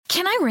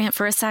Can I rant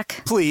for a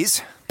sec?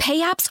 Please. Pay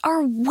apps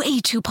are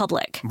way too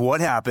public. What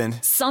happened?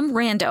 Some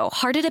rando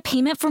hearted a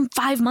payment from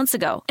 5 months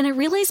ago, and I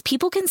realized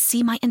people can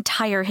see my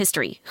entire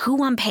history,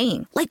 who I'm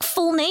paying, like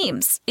full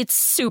names. It's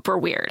super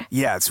weird.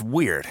 Yeah, it's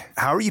weird.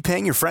 How are you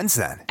paying your friends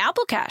then?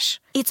 Apple Cash.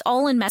 It's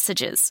all in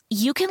messages.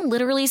 You can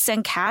literally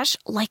send cash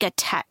like a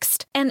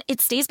text, and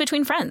it stays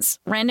between friends.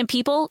 Random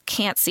people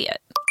can't see it.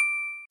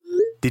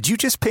 Did you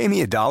just pay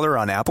me $1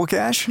 on Apple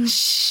Cash?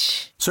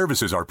 Shh.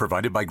 Services are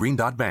provided by Green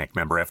Dot Bank.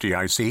 Member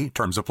FDIC.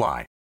 Terms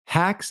apply.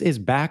 Hacks is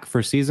back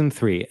for season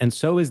 3, and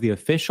so is the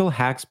official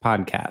Hacks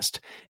podcast.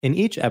 In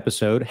each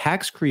episode,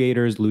 Hacks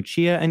creators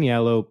Lucia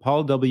Aniello,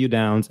 Paul W.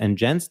 Downs, and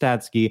Jen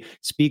Statsky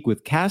speak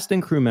with cast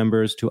and crew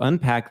members to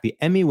unpack the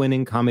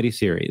Emmy-winning comedy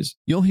series.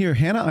 You'll hear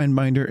Hannah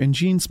Einbinder and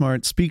Jean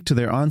Smart speak to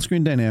their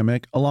on-screen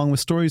dynamic, along with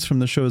stories from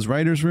the show's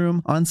writer's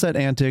room, on-set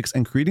antics,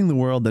 and creating the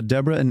world that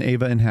Deborah and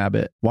Ava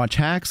inhabit. Watch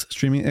Hacks,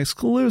 streaming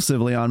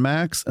exclusively on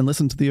Max, and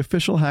listen to the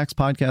official Hacks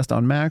podcast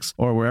on Max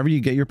or wherever you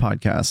get your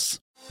podcasts.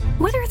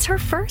 Whether it's her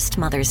first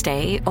Mother's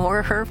Day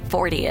or her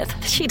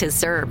 40th, she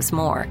deserves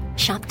more.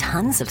 Shop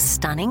tons of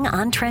stunning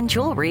on-trend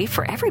jewelry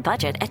for every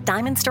budget at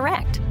Diamonds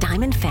Direct.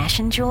 Diamond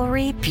fashion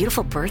jewelry,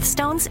 beautiful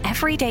birthstones,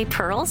 everyday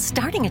pearls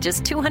starting at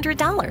just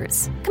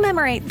 $200.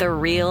 Commemorate the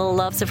real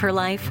loves of her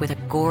life with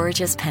a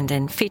gorgeous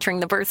pendant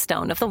featuring the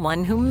birthstone of the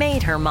one who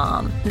made her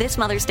mom. This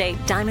Mother's Day,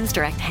 Diamonds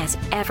Direct has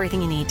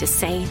everything you need to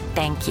say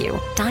thank you.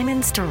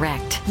 Diamonds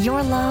Direct.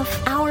 Your love,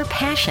 our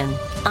passion.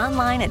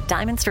 Online at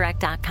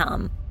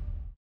diamondsdirect.com.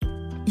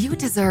 You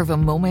deserve a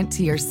moment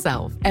to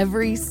yourself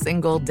every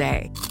single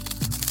day.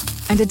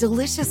 And a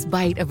delicious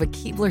bite of a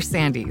Keebler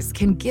Sandies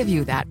can give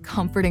you that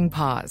comforting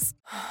pause.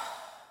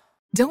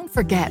 Don't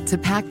forget to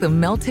pack the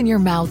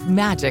melt-in-your-mouth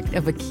magic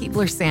of a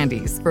Keebler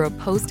Sandies for a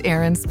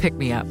post-errands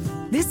pick-me-up.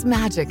 This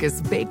magic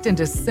is baked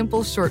into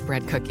simple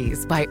shortbread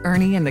cookies by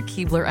Ernie and the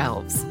Keebler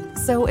Elves.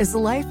 So as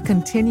life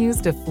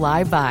continues to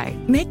fly by,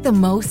 make the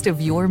most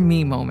of your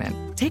me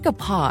moment. Take a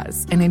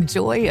pause and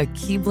enjoy a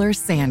Keebler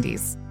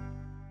Sandies.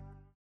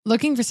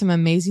 Looking for some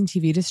amazing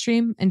TV to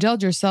stream?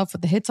 Indulge yourself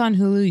with the hits on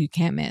Hulu you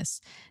can't miss.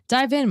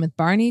 Dive in with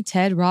Barney,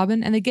 Ted,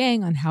 Robin, and the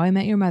gang on How I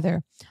Met Your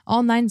Mother.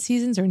 All 9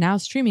 seasons are now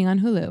streaming on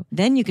Hulu.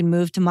 Then you can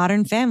move to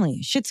Modern Family,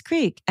 Schitt's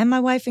Creek, and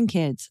My Wife and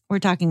Kids. We're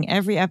talking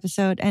every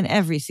episode and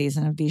every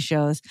season of these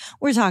shows.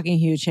 We're talking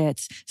huge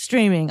hits,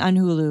 streaming on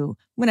Hulu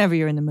whenever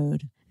you're in the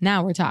mood.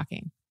 Now we're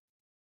talking.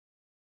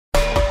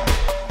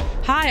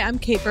 Hi, I'm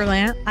Kate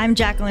Berlant. I'm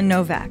Jacqueline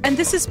Novak. And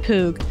this is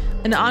Poog,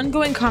 an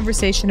ongoing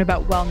conversation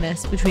about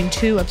wellness between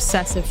 2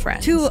 obsessive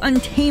friends. 2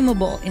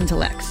 untamable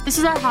intellects. This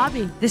is our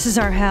hobby. This is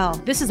our hell.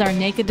 This is our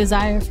naked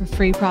desire for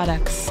free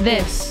products.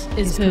 This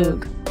is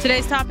Poog.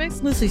 Today's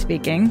topics? Loosely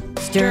speaking,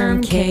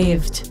 Sturm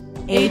caved,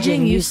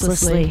 aging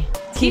uselessly,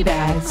 tea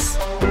bags.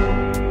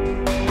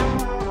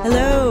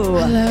 Hello.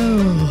 Hello.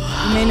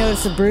 You may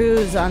notice a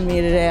bruise on me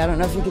today. I don't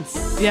know if you could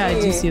see. Yeah, I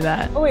do see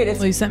that. Oh, wait.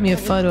 Well, you sent me a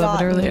photo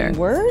of it earlier.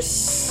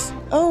 Worse?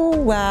 Oh,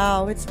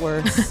 wow. It's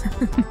worse.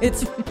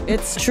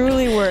 It's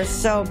truly worse.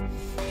 So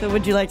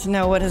would you like to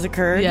know what has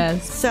occurred?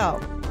 Yes. So,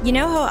 you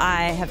know how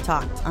I have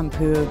talked on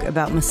Poog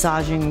about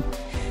massaging,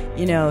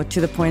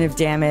 to the point of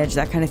damage,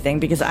 that kind of thing,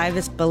 because I have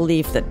this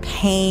belief that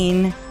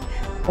pain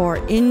or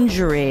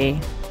injury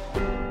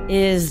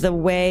is the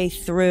way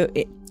through,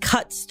 it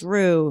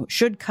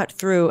should cut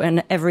through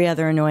and every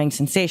other annoying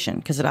sensation,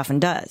 because it often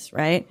does,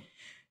 right?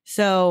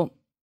 So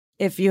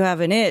if you have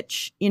an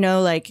itch,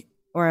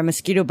 or a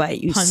mosquito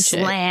bite, you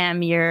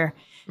slam your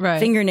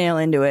fingernail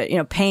into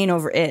it, pain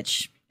over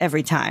itch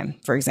every time,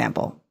 for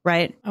example,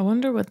 right? I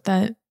wonder what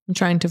that, I'm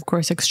trying to, of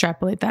course,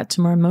 extrapolate that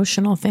to more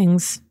emotional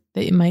things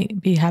that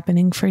might be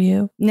happening for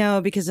you. No,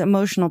 because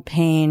emotional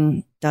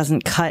pain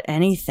doesn't cut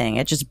anything.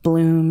 It just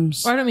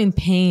blooms. Or I don't mean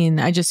pain.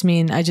 I just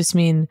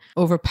mean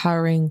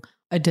overpowering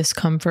a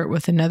discomfort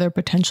with another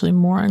potentially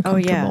more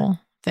uncomfortable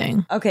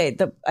thing. Okay,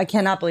 I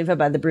cannot believe how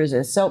bad the bruise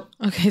is. So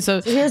here's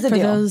the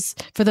deal.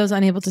 For those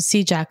unable to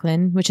see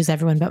Jacqueline, which is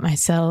everyone but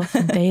myself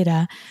and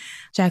Beta,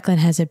 Jacqueline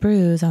has a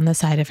bruise on the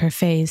side of her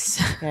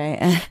face.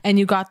 Okay. And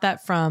you got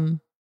that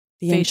from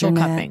the facial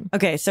internet. cupping.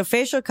 Okay, so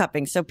facial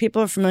cupping. So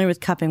people are familiar with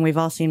cupping. We've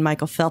all seen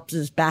Michael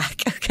Phelps's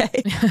back,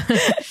 okay?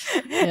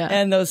 Yeah.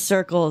 And those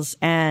circles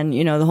and,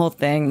 the whole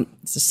thing.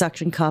 It's a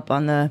suction cup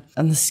on the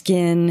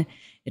skin.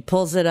 It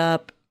pulls it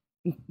up,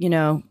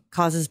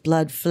 causes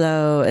blood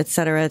flow, et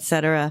cetera, et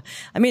cetera.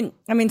 I mean,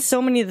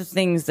 so many of the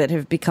things that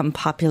have become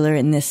popular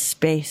in this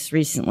space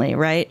recently,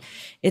 right?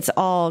 It's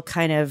all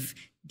kind of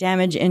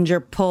damage, injure,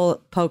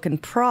 pull, poke,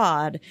 and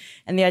prod.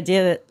 And the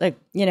idea that,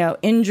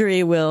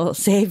 injury will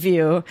save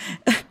you,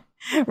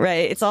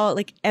 right? It's all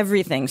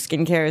everything.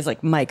 Skincare is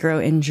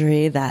micro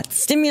injury that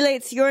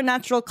stimulates your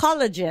natural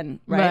collagen,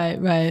 right?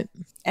 Right.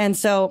 And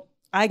so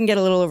I can get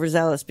a little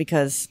overzealous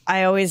because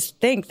I always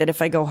think that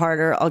if I go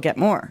harder, I'll get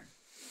more,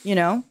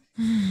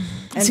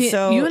 And see,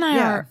 so you and I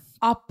are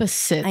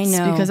opposites. I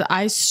know. Because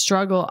I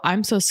struggle.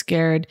 I'm so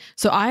scared.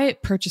 So I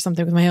purchased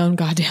something with my own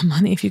goddamn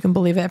money, if you can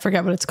believe it. I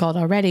forget what it's called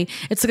already.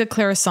 It's like a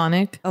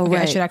Clarisonic. Oh, okay,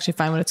 right. I should actually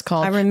find what it's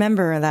called. I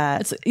remember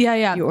that.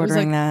 Yeah. You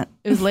ordering that.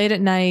 It was late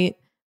at night.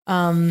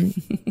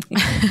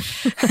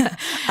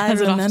 I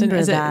remember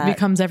as that. it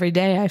becomes every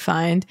day. I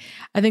find.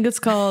 I think it's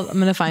called. I'm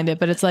gonna find it,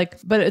 but it's like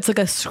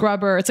a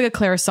scrubber. It's like a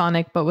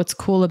Clarisonic. But what's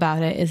cool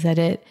about it is that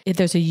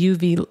there's a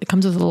UV. It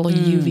comes with a little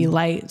UV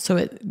light, so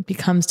it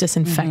becomes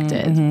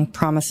disinfected.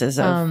 Promises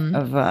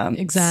of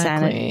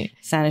exactly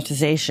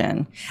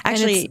sanitization.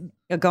 Actually,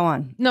 go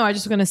on. No, I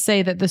just going to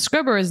say that the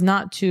scrubber is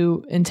not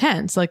too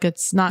intense. Like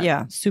it's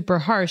not super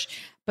harsh.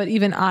 But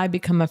even I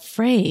become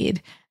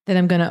afraid that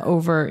I'm going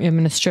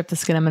to strip the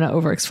skin. I'm going to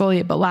over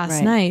exfoliate. But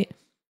last night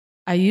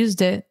I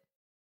used it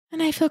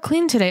and I feel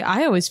clean today.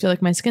 I always feel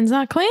like my skin's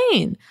not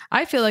clean.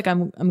 I feel like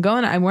I'm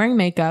wearing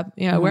makeup,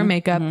 I wear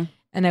makeup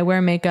and I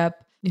wear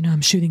makeup,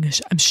 I'm shooting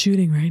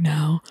right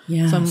now.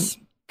 Yes. So I'm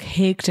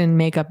caked in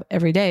makeup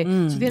every day. So at the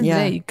end of the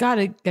day, you got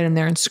to get in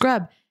there and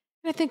scrub.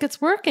 And I think it's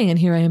working. And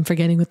here I am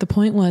forgetting what the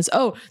point was.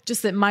 Oh,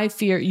 just that my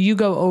fear, you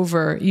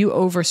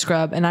over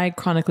scrub and I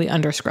chronically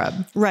under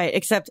scrub. Right.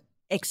 Except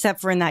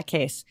for in that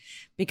case,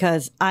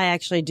 because I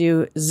actually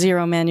do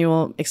zero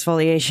manual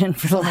exfoliation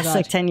for the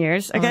last 10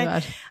 years.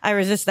 Okay. I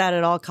resist that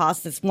at all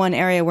costs. It's one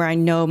area where I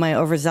know my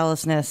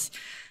overzealousness.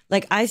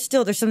 Like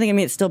there's something in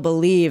me that still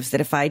believes that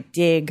if I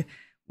dig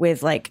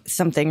with like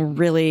something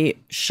really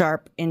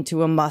sharp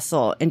into a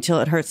muscle until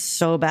it hurts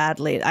so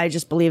badly, I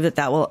just believe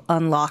that will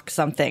unlock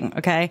something.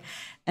 Okay.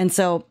 And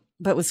so,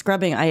 but with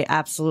scrubbing, I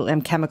absolutely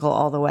am chemical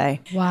all the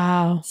way.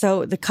 Wow.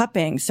 So the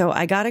cupping. So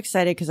I got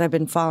excited because I've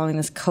been following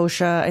this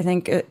Kosha, I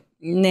think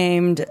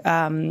named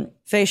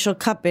facial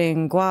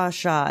cupping, gua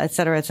sha, et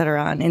cetera,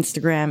 on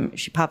Instagram.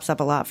 She pops up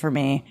a lot for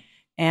me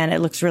and it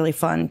looks really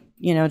fun,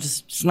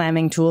 just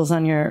slamming tools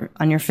on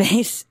your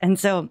face. And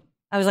so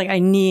I was like, I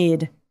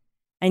need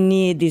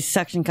these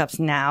suction cups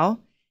now.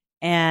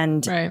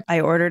 And I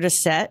ordered a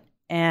set.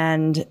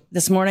 And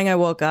this morning I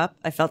woke up,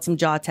 I felt some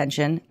jaw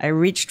tension. I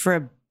reached for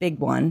a big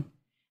one.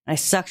 I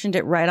suctioned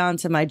it right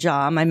onto my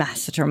jaw, my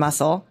masseter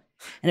muscle.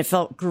 And it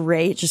felt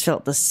great. Just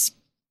felt this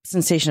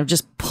sensation of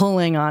just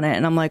pulling on it.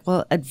 And I'm like,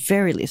 well, at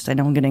very least, I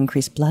know I'm going to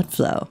increase blood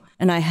flow.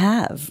 And I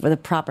have with a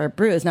proper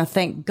bruise. Now,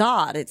 thank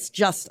God it's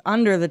just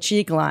under the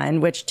cheek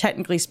line, which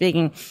technically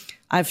speaking,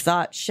 I've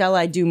thought, shall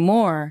I do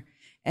more?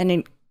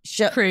 And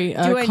do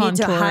I need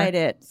to hide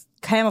it,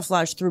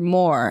 camouflage through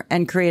more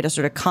and create a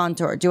sort of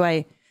contour? Do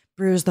I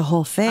bruise the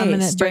whole face? I'm going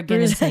to break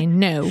in and say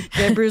no.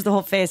 Do I bruise the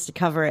whole face to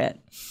cover it?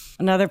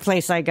 Another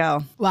place I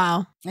go.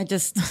 Wow. I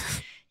just,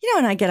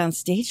 when I get on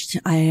stage,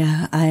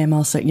 I am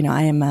also,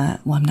 I'm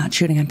not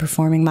shooting, I'm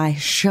performing my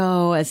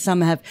show, as some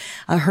have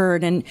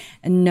heard and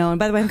known.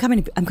 By the way, I'm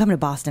coming to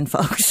Boston,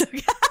 folks.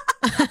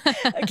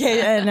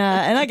 Okay, and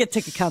I get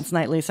ticket counts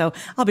nightly, so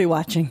I'll be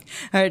watching.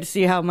 All right, to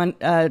see how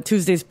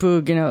Tuesday's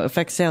Poog,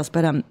 affects sales.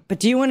 But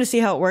do you want to see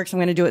how it works? I'm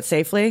going to do it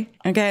safely.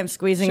 Okay, I'm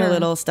squeezing a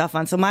little stuff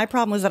on. So my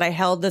problem was that I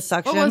held the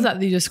suction. What was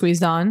that you just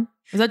squeezed on?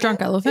 Was that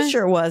Drunk Elephant? It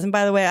sure was. And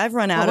by the way, I've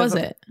run out of. What was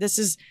it? This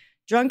is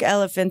Drunk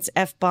Elephant's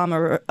F-Bomb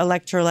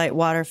Electrolyte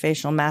Water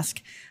Facial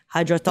Mask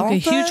Hydratant. Okay,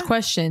 huge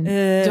question.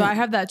 Do I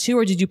have that too,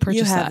 or did you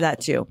purchase that? You have that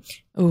too.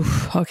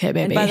 Oof, okay,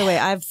 baby. And by the way,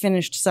 I've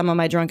finished some of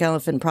my Drunk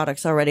Elephant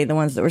products already, the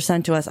ones that were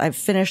sent to us. I've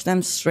finished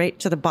them straight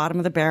to the bottom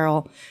of the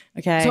barrel.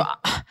 Okay.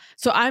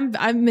 So I've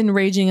been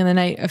raging in the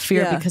night of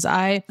fear because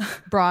I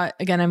brought,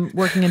 again, I'm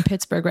working in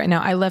Pittsburgh right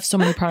now. I left so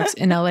many products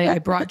in LA. I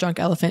brought Drunk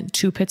Elephant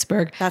to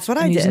Pittsburgh. That's what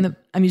I did.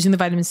 I'm using the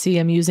vitamin C.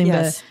 I'm using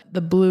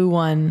the blue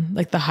one,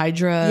 like the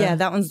Hydra. Yeah,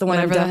 that one's the one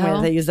I'm done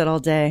with. I use that all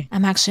day.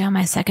 I'm actually on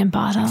my second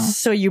bottle.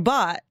 So you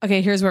bought.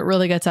 Okay, here's what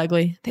really gets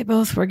ugly. They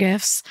both were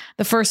gifts.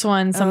 The first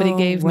one somebody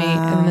gave me,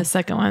 and then the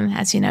second one,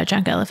 as you know,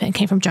 Drunk Elephant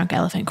came from Drunk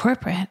Elephant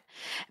Corporate.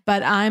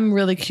 But I'm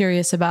really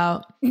curious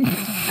about,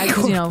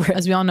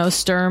 as we all know,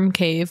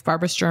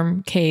 Barbara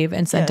Sturm Cave,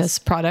 and sent us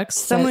products.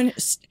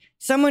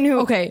 Someone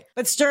who,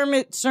 but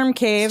Sturm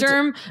caved.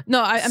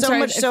 No, I'm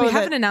sorry. If we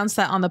haven't announced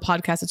that on the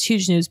podcast, it's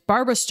huge news.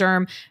 Barbara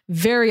Sturm,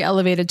 very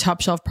elevated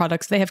top shelf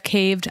products. They have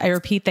caved. I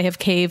repeat, they have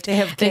caved.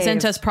 They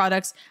sent us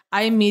products.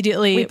 I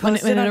immediately, when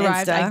it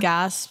arrived, I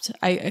gasped.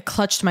 I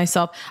clutched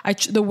myself.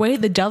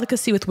 The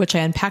delicacy with which I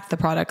unpacked the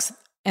products,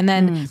 and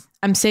then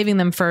I'm saving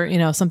them for,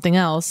 something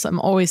else. I'm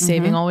always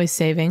saving,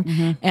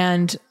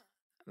 And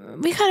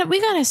we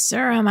got a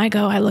serum.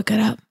 I look it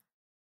up.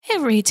 It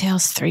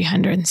retails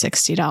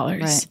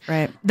 $360.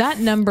 Right. That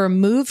number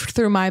moved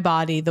through my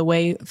body the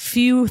way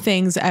few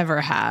things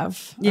ever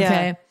have. Yeah.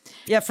 Okay.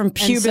 Yeah. From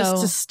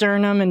pubis to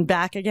sternum and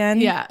back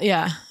again.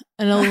 Yeah.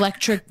 An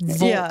electric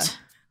volt. Yeah.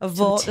 A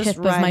volt tip just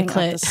of my riding up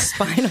clit. the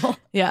spinal.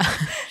 Yeah.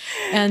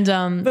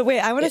 And but wait,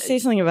 I want to say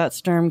something about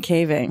Sturm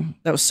caving.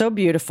 That was so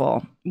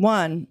beautiful.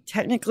 One,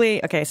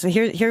 technically, okay, so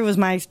here was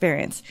my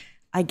experience.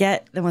 I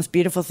get the most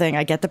beautiful thing.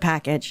 I get the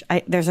package.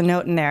 There's a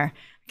note in there,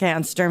 okay,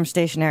 on Sturm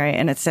stationery,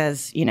 and it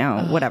says,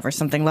 whatever,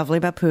 something lovely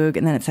about Poog,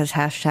 and then it says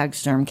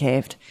 #Sturm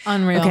caved.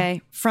 Unreal.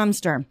 Okay, from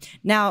Sturm.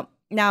 Now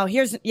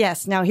here's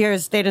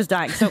Theta's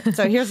dying.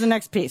 So here's the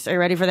next piece. Are you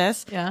ready for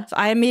this? Yeah. So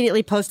I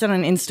immediately posted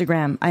on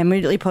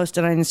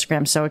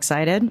Instagram. So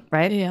excited,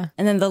 right? Yeah.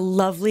 And then the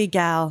lovely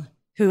gal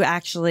who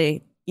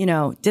actually,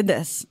 did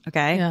this.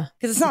 Okay. Yeah.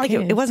 Because it's not like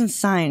it wasn't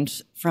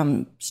signed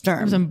from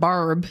Sturm. It was in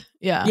Barb.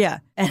 Yeah. Yeah.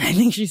 And I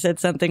think she said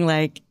something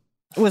like,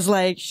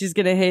 she's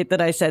going to hate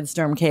that I said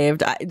Sturm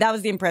caved. That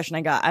was the impression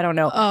I got. I don't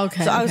know. Oh,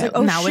 okay. So I was like,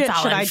 oh, now shit, it's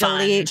all should I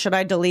delete? Should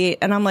I delete?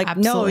 And I'm like,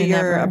 Absolutely no,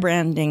 you're never. a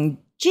branding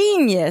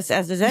genius,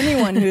 as is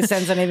anyone who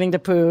sends anything to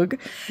Poog.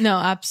 No,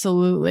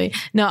 absolutely.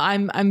 No,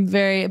 I'm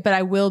very, but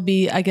I will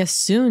be, I guess,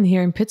 soon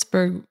here in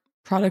Pittsburgh,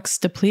 products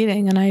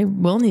depleting, and I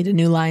will need a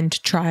new line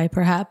to try,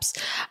 perhaps.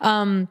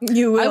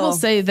 You will. I will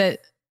say that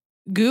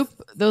Goop,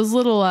 those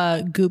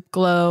little Goop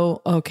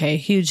Glow, okay,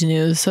 huge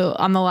news. So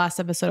on the last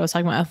episode, I was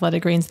talking about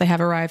athletic greens. They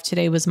have arrived.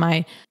 Today was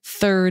my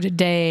third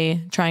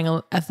day trying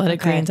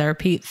athletic greens. I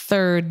repeat,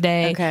 third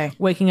day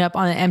waking up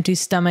on an empty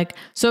stomach.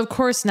 So of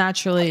course,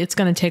 naturally, it's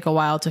going to take a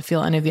while to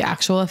feel any of the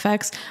actual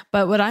effects.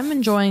 But what I'm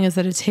enjoying is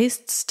that it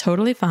tastes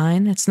totally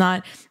fine. It's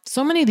not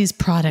so many of these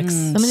products,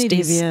 so many of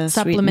these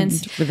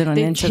supplements, within an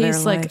inch of their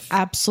taste like life.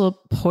 absolute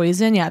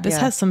poison. Yeah, this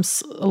has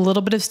a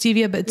little bit of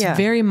stevia, but it's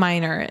very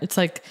minor. It's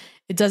like,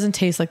 it doesn't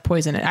taste like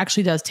poison. It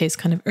actually does taste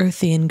kind of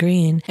earthy and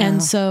green.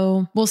 And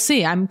so we'll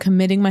see. I'm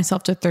committing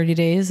myself to 30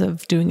 days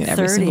of doing it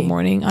every single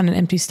morning on an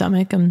empty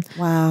stomach. And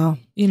wow,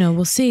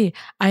 we'll see.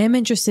 I am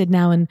interested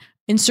now, and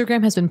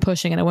Instagram has been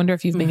pushing, and I wonder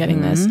if you've been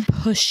getting this,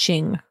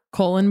 pushing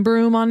colon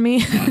broom on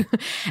me.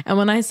 And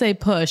when I say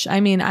push, I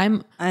mean, I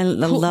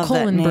love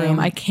colon that broom. name.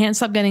 I can't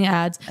stop getting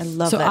ads. I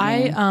love so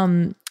that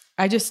name.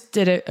 I just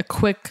did a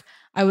quick,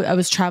 I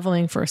was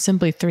traveling for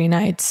simply 3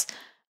 nights.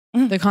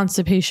 The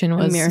constipation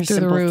was through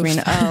the roof.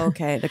 Oh,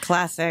 okay. The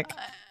classic,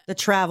 the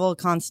travel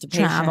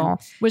constipation.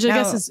 Which I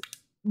guess is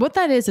what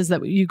that is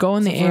that you go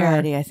in the air.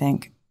 Variety, I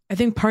think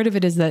part of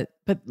it is that,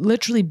 but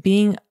literally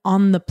being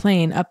on the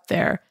plane up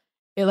there,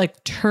 it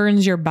like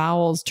turns your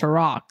bowels to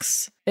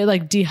rocks. It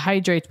like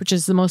dehydrates, which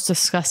is the most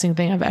disgusting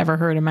thing I've ever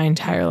heard in my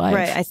entire life.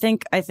 Right. I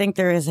think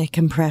there is a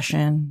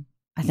compression.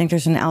 I think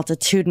there's an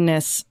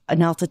altitudinous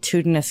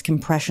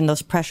compression,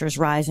 those pressures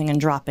rising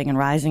and dropping and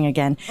rising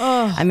again.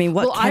 Oh, I mean,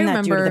 what can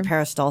that do to the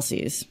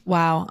peristalses?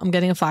 Wow, I'm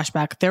getting a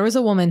flashback. There was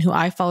a woman who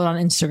I followed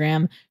on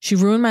Instagram. She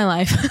ruined my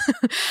life.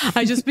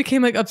 I just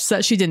became like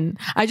upset. She didn't.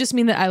 I just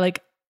mean that I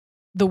like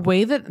the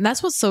way that, and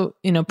that's what's so,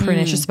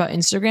 pernicious about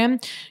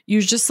Instagram.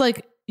 You just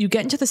like, you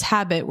get into this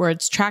habit where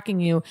it's tracking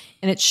you,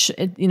 and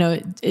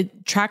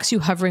it tracks you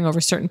hovering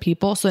over certain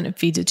people. So then it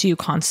feeds it to you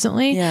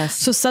constantly. Yes.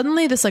 So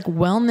suddenly this like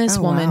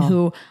wellness woman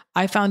who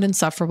I found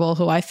insufferable,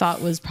 who I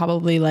thought was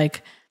probably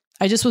like,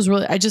 I just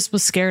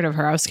was scared of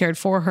her. I was scared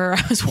for her.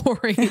 I was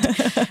worried.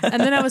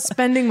 And then I was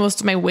spending most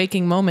of my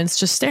waking moments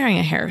just staring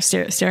at her,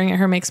 staring at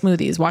her make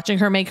smoothies, watching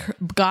her make her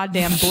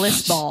goddamn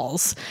bliss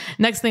balls.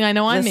 Next thing I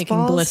know, I'm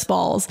making bliss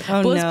balls.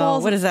 Oh, bliss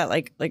balls. What is that?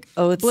 Like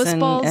oats bliss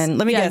balls? And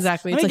let me guess.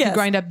 Exactly. It's like you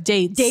grind up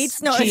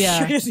dates. No,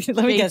 chia,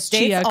 let me guess.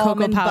 Dates, chia, cocoa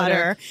almond powder,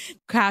 butter,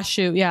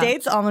 cashew. Yeah.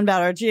 Dates, almond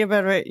butter, chia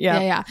butter.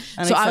 Yeah.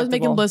 So I was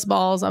making bliss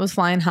balls. I was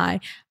flying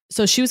high.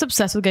 So she was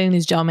obsessed with getting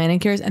these gel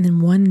manicures. And then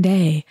one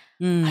day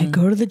I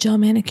go to the gel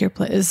manicure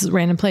place, this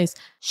random place.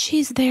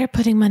 She's there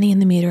putting money in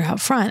the meter out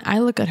front. I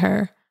look at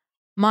her.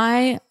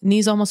 My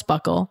knees almost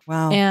buckle.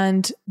 Wow.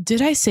 And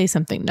did I say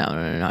something? No,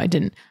 I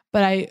didn't.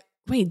 But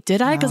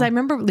did I? Because I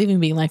remember leaving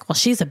being like, well,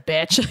 she's a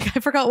bitch. Like, I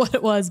forgot what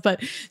it was,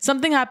 but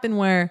something happened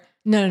where,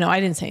 no, I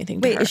didn't say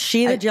anything to her. Wait, is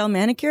she the gel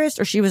manicurist,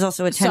 or she was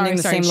also attending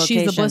the same location?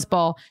 She's the bliss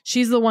ball.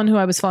 She's the one who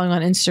I was following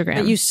on Instagram.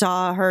 But you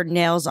saw her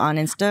nails on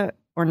Insta?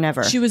 Or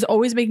never. She was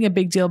always making a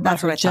big deal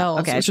about her gels,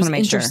 okay, which was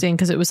interesting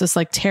because it was this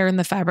like tear in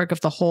the fabric of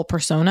the whole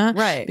persona.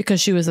 Right.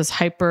 Because she was this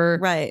hyper.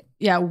 Right.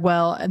 Yeah.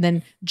 Well, and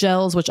then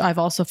gels, which I've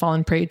also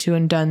fallen prey to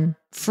and done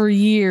for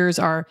years,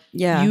 are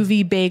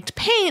UV baked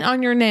paint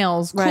on your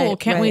nails. Cool. Right,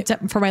 Can't wait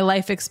for my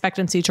life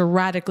expectancy to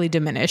radically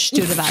diminish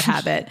due to that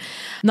habit.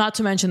 Not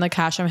to mention the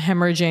cash I'm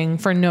hemorrhaging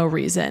for no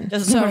reason.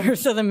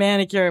 So the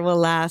manicure will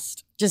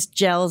last. Just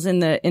gels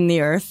in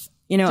the earth,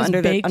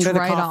 under the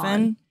coffin.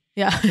 On.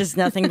 Yeah. Just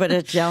nothing but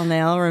a gel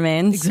nail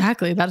remains.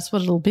 Exactly. That's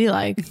what it'll be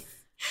like.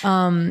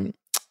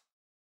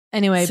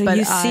 Anyway, so but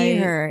you see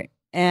her,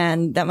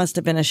 and that must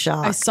have been a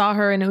shock. I saw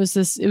her, and it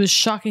was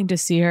shocking to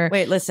see her.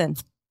 Wait, listen.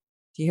 Do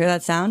you hear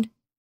that sound?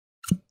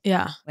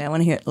 Yeah. Wait, I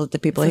want to hear it. Let the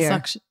people hear.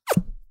 Suction.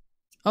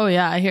 Oh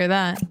yeah, I hear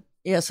that.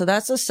 Yeah, so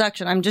that's a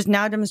suction. I'm just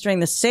now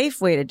demonstrating the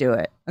safe way to do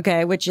it.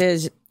 Okay, which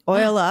is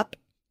oil up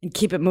and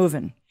keep it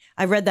moving.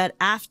 I read that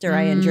after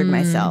I injured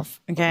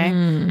myself.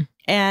 Okay.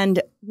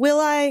 And will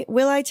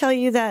I tell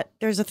you that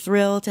there's a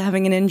thrill to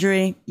having an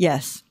injury?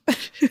 Yes.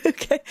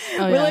 Okay.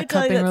 Will I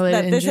tell you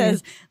that this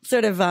has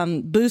sort of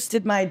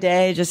boosted my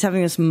day, just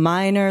having this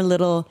minor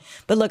little,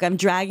 but look, I'm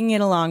dragging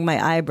it along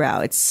my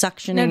eyebrow. It's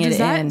suctioning it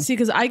in. See,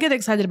 because I get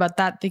excited about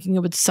that, thinking it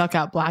would suck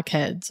out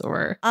blackheads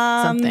or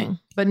something.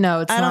 But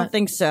no, it's not. I don't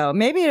think so.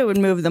 Maybe it would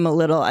move them a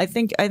little. I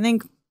think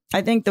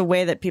the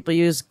way that people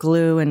use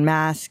glue and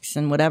masks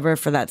and whatever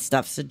for that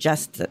stuff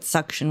suggests that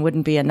suction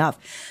wouldn't be enough.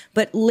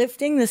 But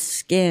lifting the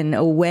skin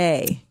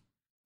away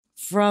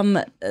from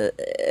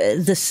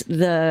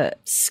the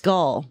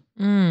skull.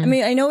 I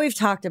mean, I know we've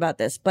talked about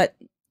this, but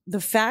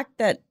the fact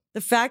that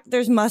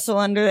there's muscle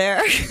under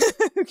there.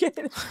 Okay.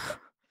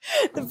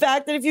 The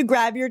fact that if you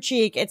grab your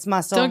cheek, it's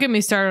muscle. Don't get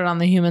me started on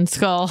the human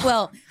skull.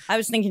 Well, I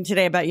was thinking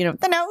today about,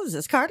 the nose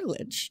is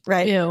cartilage,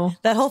 right? Ew.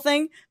 That whole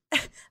thing.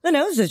 The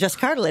nose is just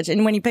cartilage.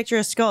 And when you picture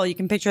a skull, you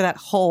can picture that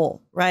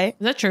hole, right?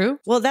 Is that true?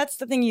 Well, that's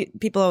the thing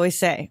people always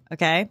say,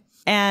 okay?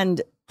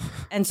 And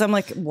so I'm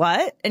like,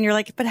 what? And you're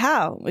like, but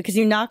how? Because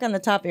you knock on the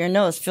top of your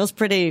nose. Feels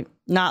pretty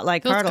not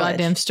like Feels cartilage.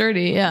 goddamn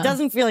sturdy, yeah. It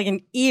doesn't feel like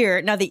an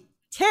ear. Now, the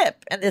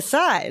tip and the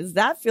size,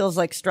 that feels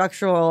like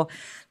structural,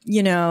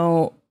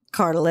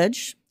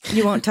 cartilage.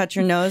 You won't touch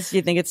your nose.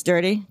 You think it's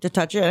dirty to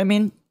touch it? I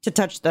mean, to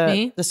touch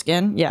the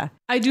skin? Yeah.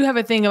 I do have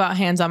a thing about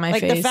hands on my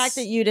face. Like the fact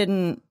that you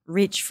didn't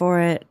reach for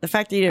it, the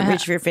fact that you didn't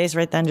reach for your face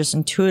right then just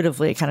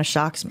intuitively kind of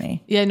shocks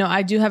me. Yeah, no,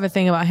 I do have a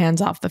thing about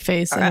hands off the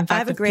face. And in fact, I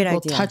have a great people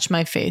idea. touch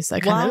my face.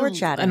 While we're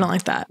chatting. I don't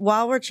like that.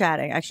 While we're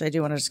chatting, actually, I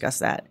do want to discuss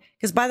that.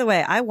 Because by the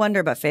way, I wonder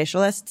about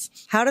facialists.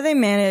 How do they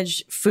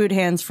manage food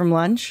hands from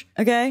lunch?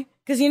 Okay?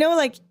 Because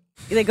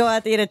they go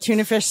out, they eat a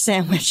tuna fish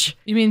sandwich.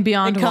 You mean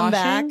beyond they come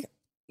washing? back.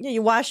 Yeah,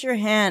 you wash your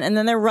hand and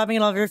then they're rubbing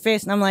it all over your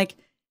face. And I'm like,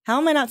 how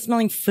am I not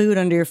smelling food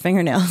under your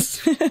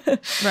fingernails?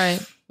 Right.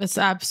 It's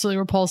absolutely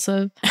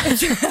repulsive.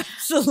 It's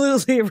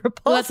absolutely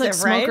repulsive, Well, that's like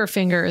smoker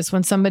fingers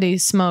when somebody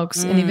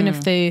smokes. And even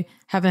if they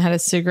haven't had a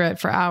cigarette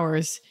for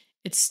hours,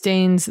 it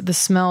stains, the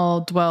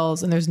smell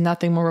dwells, and there's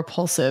nothing more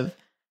repulsive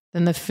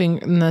than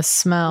the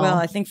smell. Well,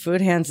 I think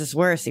food hands is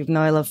worse, even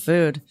though I love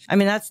food. I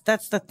mean, that's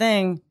the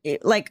thing.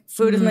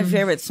 Food is my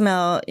favorite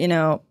smell,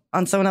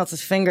 on someone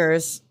else's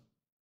fingers.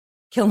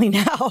 Kill me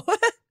now.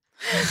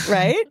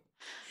 Right?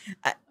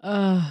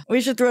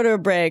 We should throw to a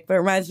break, but it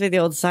reminds me of the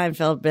old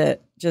Seinfeld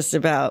bit just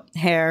about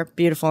hair,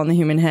 beautiful on the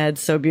human head,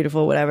 so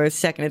beautiful, whatever. The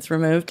second it's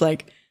removed,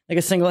 like a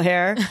single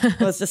hair. It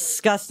was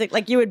disgusting.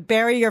 Like you would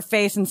bury your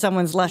face in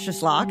someone's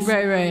luscious locks.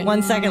 Right.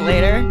 1 second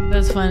later.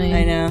 That's funny.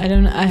 I know.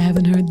 I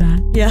haven't heard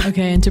that. Yeah.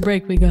 Okay, into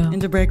break we go.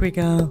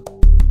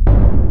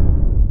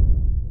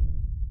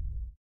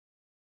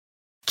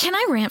 Can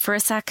I rant for a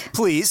sec?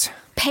 Please.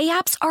 Pay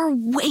apps are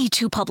way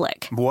too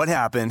public. What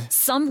happened?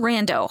 Some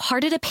rando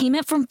hearted a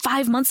payment from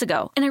 5 months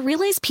ago, and I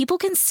realized people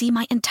can see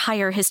my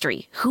entire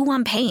history, who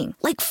I'm paying,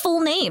 like full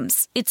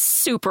names. It's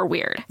super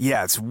weird.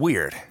 Yeah, it's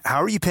weird.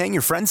 How are you paying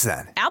your friends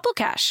then? Apple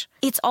Cash.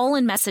 It's all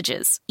in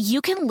messages.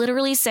 You can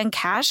literally send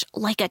cash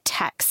like a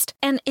text,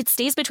 and it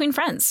stays between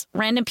friends.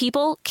 Random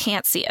people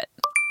can't see it.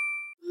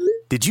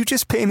 Did you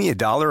just pay me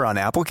 $1 on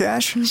Apple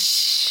Cash?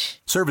 Shh.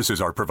 Services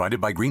are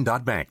provided by Green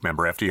Dot Bank,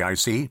 member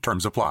FDIC.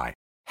 Terms apply.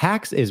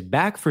 Hacks is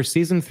back for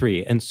season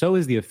 3, and so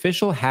is the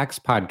official Hacks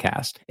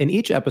podcast. In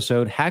each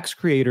episode, Hacks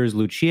creators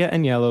Lucia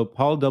Aniello,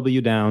 Paul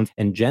W. Downs,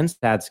 and Jen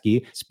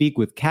Statsky speak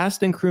with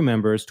cast and crew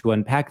members to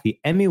unpack the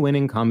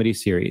Emmy-winning comedy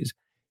series.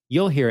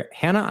 You'll hear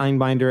Hannah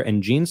Einbinder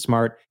and Jean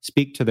Smart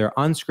speak to their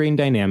on-screen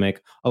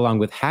dynamic, along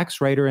with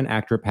Hacks writer and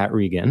actor Pat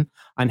Regan,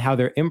 on how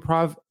their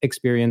improv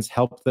experience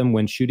helped them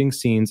when shooting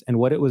scenes and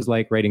what it was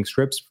like writing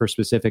scripts for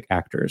specific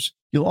actors.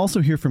 You'll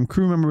also hear from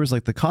crew members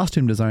like the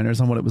costume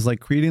designers on what it was like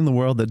creating the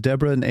world that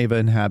Deborah and Ava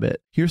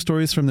inhabit. Hear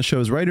stories from the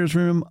show's writer's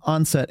room,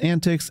 on-set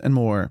antics, and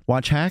more.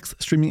 Watch Hacks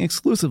streaming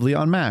exclusively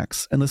on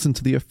Max, and listen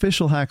to the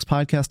official Hacks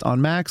podcast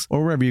on Max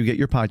or wherever you get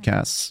your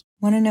podcasts.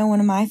 Want to know one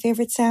of my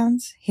favorite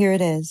sounds? Here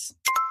it is.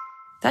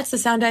 That's the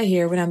sound I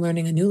hear when I'm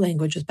learning a new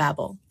language with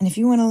Babbel. And if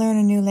you want to learn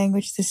a new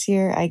language this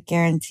year, I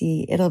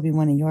guarantee it'll be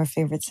one of your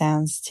favorite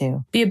sounds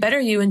too. Be a better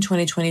you in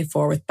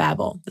 2024 with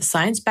Babbel, the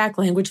science-backed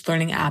language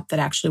learning app that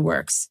actually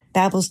works.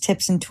 Babbel's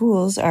tips and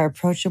tools are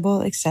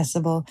approachable,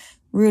 accessible,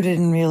 rooted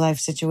in real-life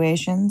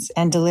situations,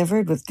 and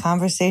delivered with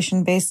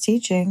conversation-based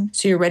teaching.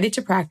 So you're ready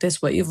to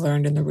practice what you've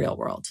learned in the real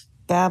world.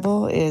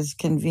 Babbel is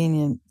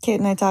convenient.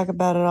 Kate and I talk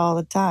about it all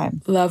the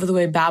time. Love the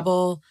way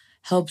Babbel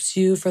helps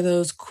you for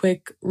those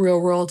quick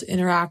real-world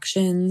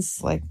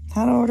interactions. Like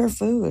how to order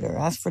food or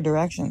ask for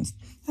directions.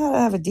 How to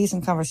have a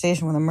decent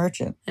conversation with a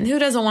merchant. And who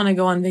doesn't want to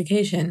go on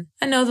vacation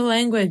and know the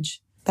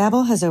language?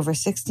 Babbel has over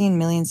 16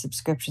 million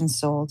subscriptions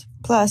sold.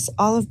 Plus,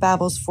 all of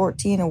Babbel's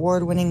 14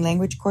 award-winning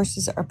language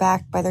courses are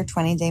backed by their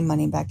 20-day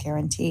money-back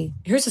guarantee.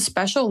 Here's a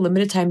special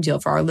limited-time deal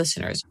for our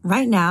listeners.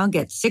 Right now,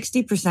 get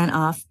 60%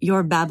 off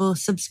your Babbel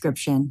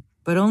subscription,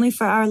 but only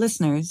for our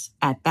listeners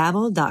at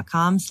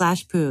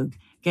babbel.com/poog.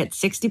 Get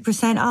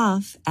 60%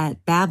 off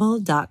at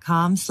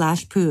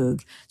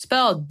babbel.com/poog.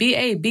 Spelled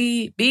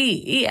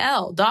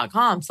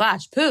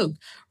BABBEL.com/poog.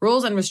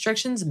 Rules and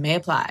restrictions may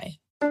apply.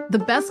 The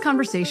best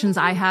conversations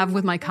I have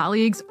with my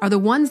colleagues are the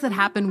ones that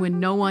happen when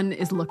no one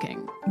is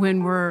looking,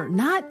 when we're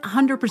not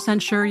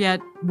 100% sure yet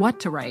what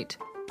to write.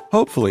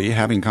 Hopefully,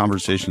 having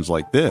conversations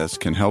like this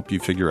can help you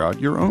figure out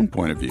your own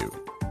point of view.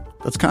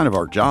 That's kind of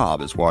our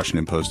job as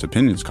Washington Post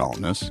opinions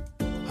columnists.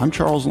 I'm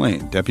Charles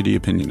Lane, Deputy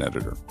Opinion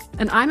Editor.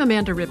 And I'm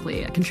Amanda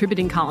Ripley, a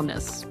contributing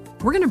columnist.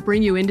 We're going to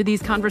bring you into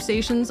these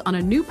conversations on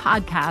a new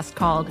podcast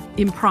called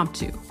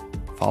Impromptu.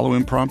 Follow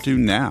Impromptu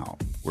now,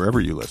 wherever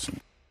you listen.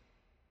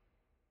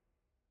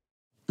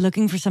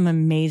 Looking for some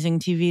amazing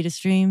TV to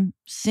stream?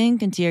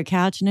 Sink into your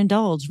couch and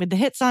indulge with the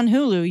hits on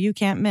Hulu you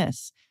can't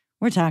miss.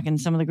 We're talking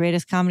some of the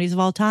greatest comedies of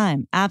all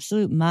time,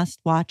 absolute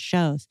must-watch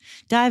shows.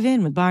 Dive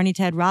in with Barney,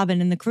 Ted,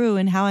 Robin, and the crew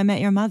in How I Met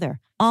Your Mother.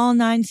 All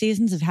 9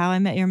 seasons of How I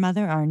Met Your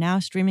Mother are now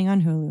streaming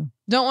on Hulu.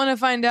 Don't want to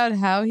find out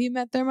how he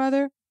met their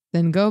mother?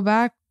 Then go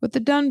back with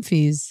the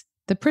Dunphys,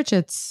 the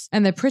Pritchetts,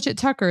 and the Pritchett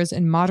Tuckers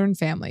in Modern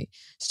Family.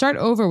 Start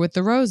over with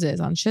the Roses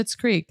on Schitt's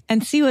Creek.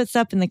 And see what's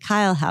up in the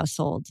Kyle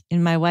household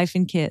in My Wife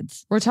and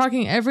Kids. We're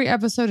talking every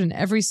episode and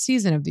every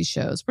season of these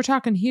shows. We're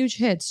talking huge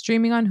hits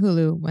streaming on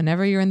Hulu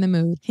whenever you're in the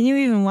mood. Can you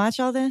even watch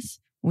all this?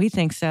 We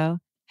think so.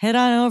 Head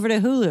on over to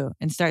Hulu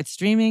and start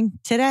streaming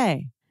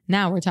today.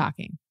 Now we're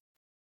talking.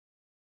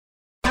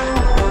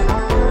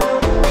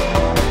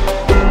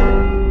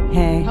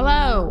 Hey.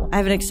 Hello. I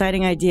have an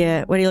exciting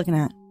idea. What are you looking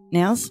at?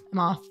 Nails? I'm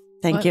off.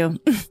 Thank you.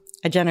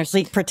 I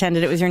generously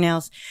pretended it was your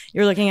nails.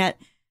 You're looking at,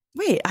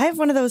 wait, I have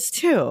one of those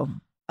too.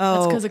 Oh,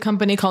 that's because a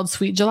company called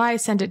Sweet July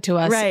sent it to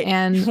us. Right.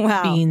 And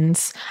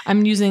beans.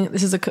 I'm using,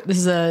 this is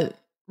a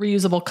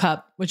reusable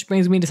cup, which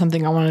brings me to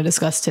something I want to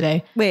discuss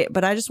today. Wait,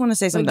 but I just want to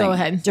say something. Go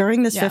ahead.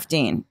 During this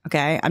 15,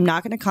 okay, I'm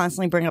not going to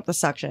constantly bring up the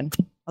suction,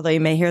 although you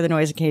may hear the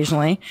noise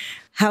occasionally.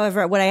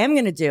 However, what I am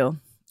going to do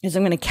is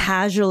I'm going to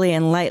casually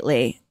and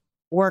lightly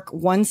work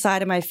one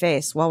side of my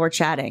face while we're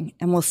chatting,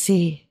 and we'll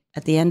see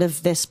at the end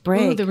of this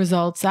break the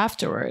results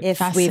afterward. If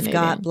we've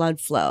got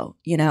blood flow,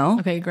 you know?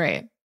 Okay,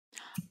 great.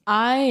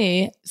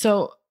 I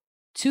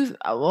didn't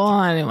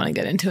want to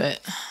get into it.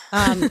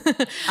 I'm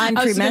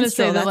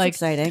premenstrual. That's like,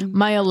 exciting.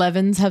 My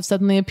 11s have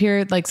suddenly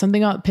appeared, like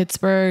something about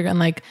Pittsburgh and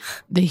like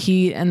the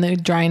heat and the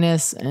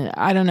dryness. And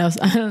I don't know.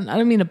 I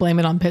don't mean to blame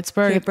it on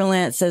Pittsburgh.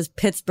 Paperland says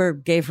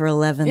Pittsburgh gave her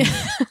 11.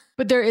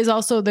 But there's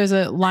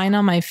a line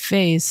on my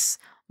face,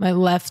 my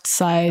left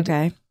side.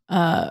 Okay.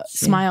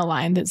 Smile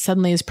line that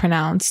suddenly is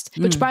pronounced,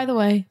 which by the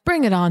way,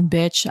 bring it on,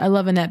 bitch. I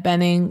love Annette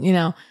Bening, you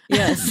know.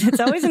 Yes, it's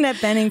always Annette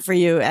Bening for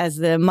you as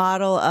the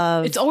model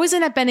of. It's always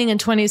Annette Bening in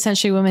 20th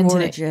century women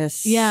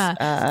gorgeous, today.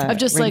 Yeah. Of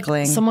just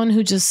wrinkling. Like someone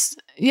who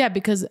just,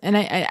 because, and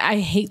I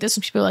hate this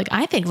when people are like,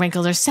 I think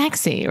wrinkles are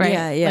sexy, right?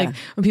 Yeah, yeah. Like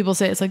when people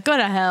say it's like, go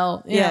to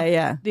hell.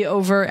 Yeah. The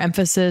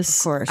overemphasis,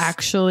 of course,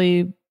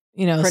 actually,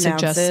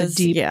 suggests a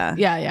deep.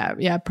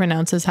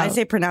 Pronounces how. I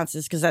say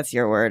pronounces because that's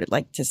your word.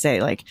 Like to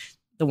say like.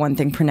 The one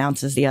thing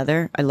pronounces the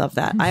other. I love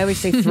that. I always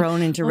say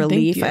thrown into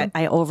relief.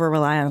 I over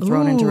rely on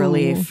thrown into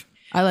relief.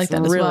 I like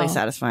that as well. Really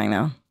satisfying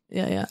though.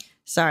 Yeah.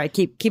 Sorry,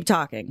 keep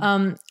talking.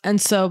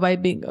 And so by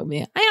being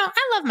I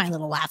love my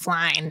little laugh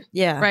line.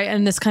 Yeah. Right.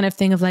 And this kind of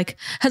thing of like,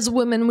 as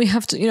women, we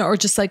have to, or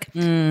just like,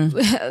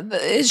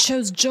 it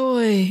shows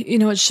joy,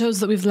 it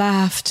shows that we've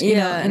laughed. You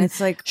know? And it's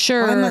like,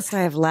 sure. Why must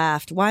I have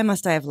laughed? Why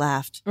must I have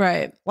laughed?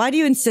 Right. Why do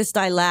you insist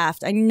I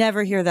laughed? I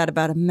never hear that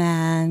about a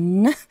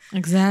man.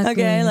 Exactly.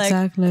 Okay. Like,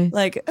 exactly.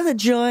 Like the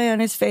joy on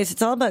his face.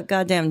 It's all about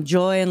goddamn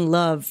joy and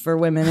love for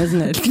women,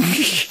 isn't it?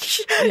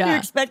 You're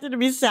expected to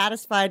be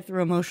satisfied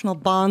through emotional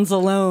bonds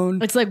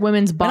alone. It's like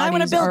women's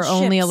bodies are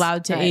only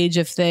allowed to age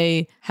if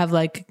they have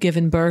like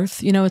given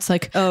birth. It's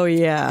like, oh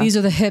yeah, these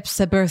are the hips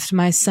that birthed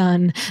my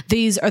son.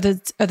 These are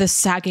the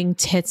sagging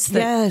tits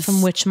that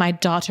from which my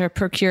daughter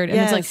procured. And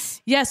it's like,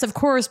 yes, of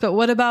course, but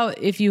what about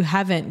if you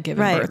haven't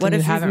given birth and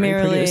you haven't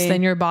reproduced?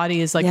 Then your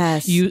body is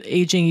like you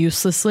aging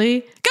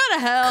uselessly. Go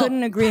to hell.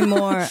 Couldn't agree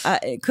more.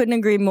 Couldn't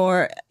agree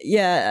more.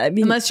 Yeah, I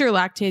mean, unless you're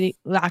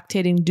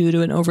lactating due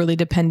to an overly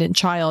dependent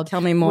child. Tell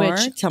me more.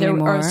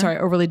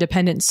 Overly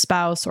dependent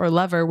spouse or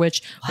lover.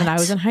 Which when I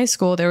was in high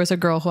school, there was a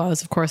girl who I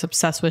was, of course,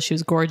 obsessed with. She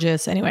was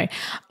gorgeous. Anyway,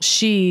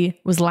 she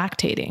was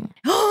lactating.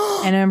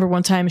 And I remember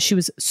one time she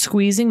was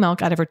squeezing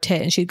milk out of her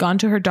tit and she'd gone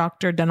to her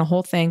doctor, done a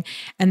whole thing.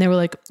 And they were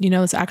like,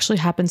 this actually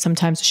happens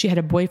sometimes. She had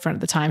a boyfriend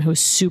at the time who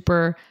was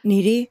super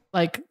needy,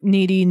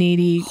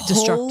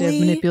 destructive,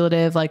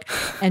 manipulative,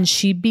 and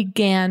she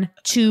began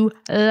to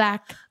lactate.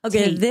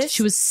 Okay,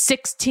 she was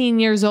 16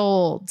 years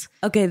old.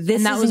 Okay,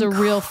 and that was a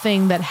real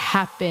thing that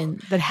happened,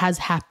 that has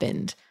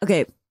happened.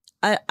 Okay.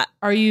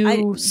 Are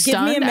you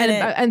stunned? Give me a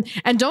minute.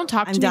 And don't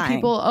talk to me,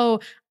 people. Oh,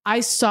 I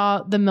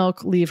saw the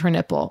milk leave her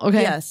nipple.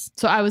 Okay. Yes.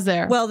 So I was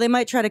there. Well, they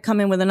might try to come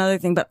in with another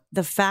thing, but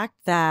the fact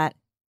that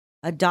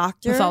a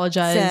doctor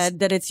said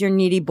that it's your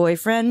needy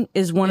boyfriend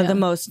is one of the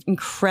most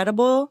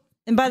incredible.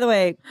 And by the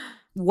way,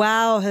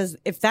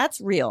 if that's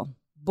real,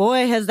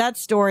 boy, has that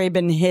story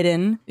been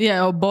hidden.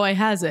 Yeah. Oh, boy,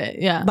 has it.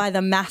 Yeah. By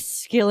the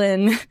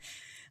masculine.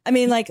 I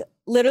mean, like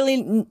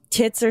literally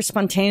tits are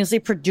spontaneously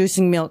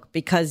producing milk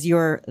because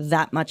you're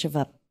that much of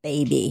a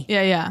baby.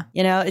 Yeah.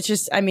 It's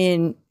just,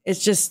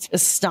 it's just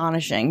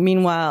astonishing.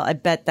 Meanwhile, I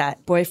bet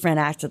that boyfriend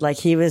acted like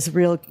he was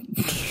real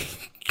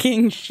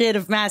king shit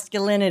of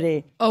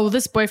masculinity. Oh,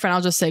 this boyfriend,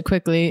 I'll just say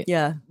quickly.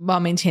 Yeah. While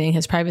maintaining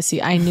his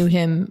privacy, I knew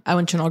him. I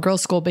went to an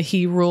all-girls school, but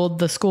he ruled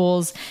the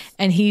schools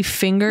and he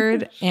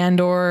fingered and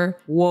or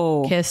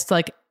kissed,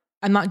 like,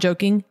 I'm not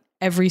joking,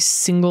 every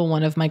single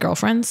one of my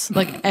girlfriends,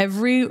 like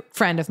every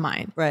friend of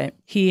mine. Right.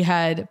 He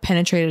had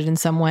penetrated in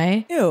some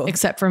way. Ew.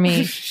 Except for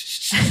me.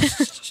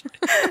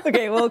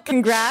 Okay, well,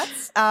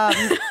 congrats.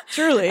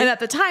 Truly. And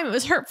at the time, it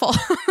was hurtful.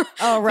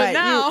 Oh, right. But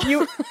now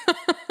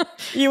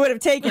you would have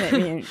taken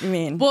it, you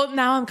mean. Well,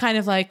 now I'm kind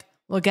of like,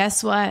 Well,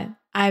 guess what?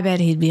 I bet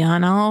he'd be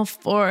on all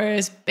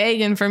fours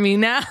begging for me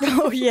now.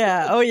 Oh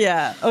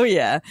yeah.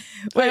 Wait.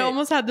 I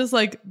almost had this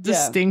like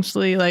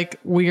distinctly like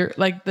weird,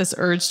 like this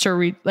urge to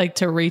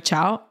reach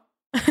out.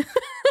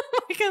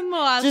 Like in the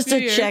last just few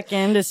to years. check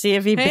in to see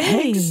if he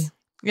begs.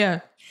 Yeah.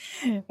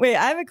 Wait,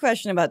 I have a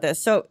question about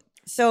this. So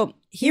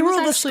he was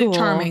ruled the actually school.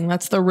 charming.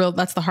 That's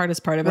the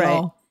hardest part of it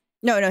all.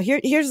 No.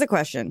 Here's the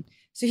question.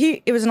 So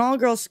it was an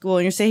all-girls school,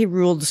 and you say he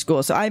ruled the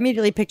school. So I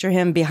immediately picture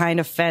him behind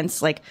a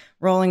fence, like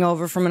rolling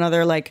over from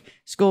another like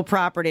school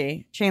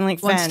property, chain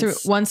link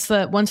fence.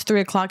 Once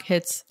 3 o'clock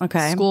hits,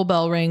 okay, school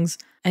bell rings.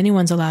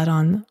 Anyone's allowed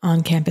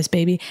on campus,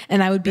 baby.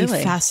 And I would be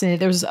fascinated.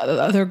 There was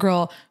another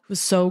girl who was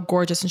so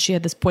gorgeous, and she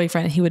had this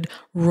boyfriend, and he would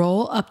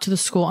roll up to the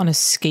school on a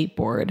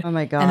skateboard. Oh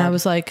my God. And I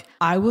was like,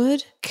 I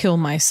would kill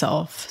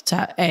myself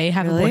to A,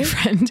 have a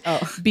boyfriend,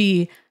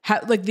 B,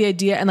 like the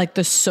idea and like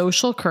the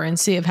social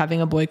currency of having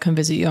a boy come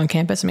visit you on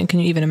campus. I mean, can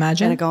you even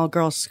imagine? At an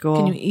all-girls school.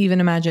 Can you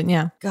even imagine?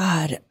 Yeah.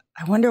 God,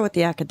 I wonder what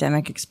the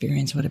academic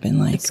experience would have been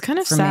like. It's kind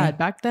of sad.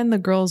 Back then, the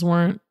girls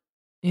weren't,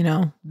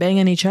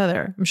 banging each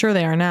other. I'm sure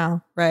they are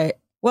now. Right.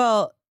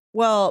 Well,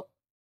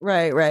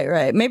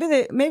 right.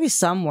 Maybe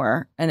some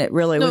were, and it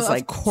really was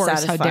like, of course,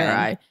 satisfying. How dare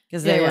I?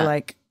 Because they were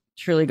like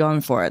truly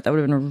going for it. That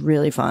would have been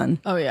really fun.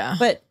 Oh yeah.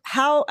 But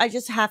I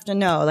just have to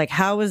know, like,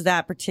 how was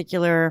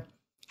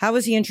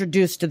he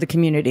introduced to the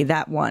community?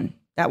 That one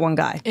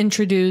guy.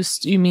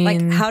 Introduced, you mean?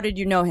 Like, how did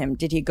you know him?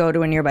 Did he go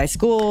to a nearby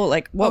school?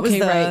 Like, what was the...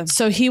 Right.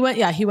 So he went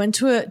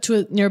to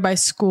a nearby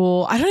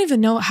school. I don't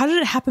even know. How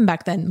did it happen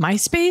back then?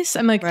 MySpace?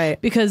 I'm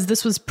like, because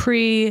this was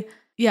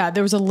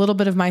there was a little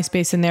bit of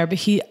MySpace in there, but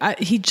he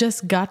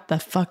just got the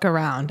fuck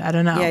around. I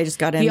don't know. Yeah, he just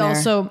got in there.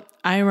 Also,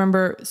 I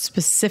remember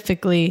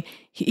specifically,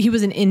 he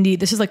was an indie.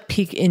 This is like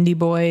peak indie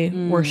boy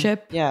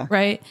worship. Yeah.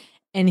 Right.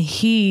 And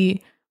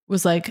he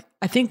was like,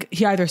 I think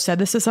he either said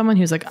this to someone.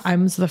 He was like, I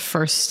was the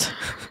first.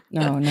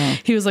 No.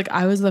 He was like,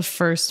 I was the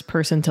first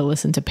person to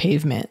listen to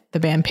Pavement, the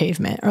band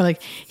Pavement. Or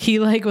like, he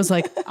like was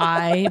like,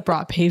 I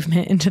brought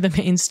Pavement into the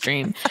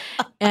mainstream.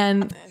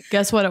 And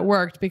guess what? It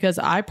worked, because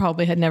I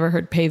probably had never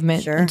heard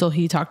Pavement until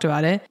he talked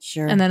about it.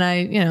 Sure. And then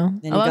I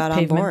love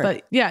Pavement.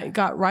 But yeah, it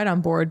got right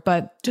on board.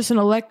 But just an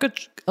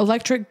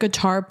electric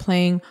guitar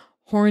playing,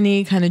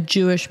 horny, kind of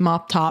Jewish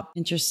mop top.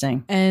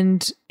 Interesting.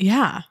 And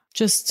yeah,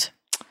 just...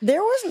 There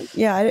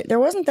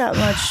wasn't that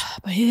much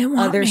but he didn't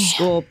want other me.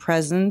 School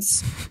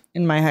presence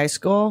in my high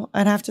school,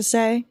 I'd have to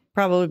say.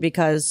 Probably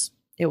because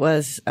it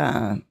was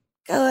go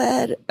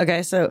ahead.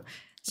 Okay, so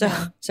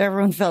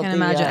everyone felt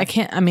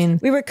Can't imagine.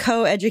 We were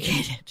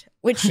co-educated,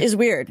 which is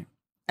weird.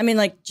 I mean,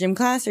 like, gym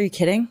class, are you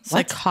kidding?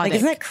 Psychotic. Like,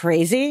 isn't that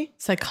crazy?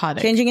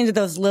 Psychotic. Changing into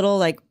those little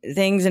like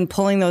things and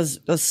pulling those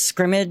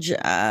scrimmage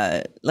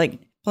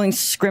pulling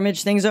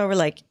scrimmage things over,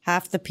 like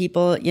half the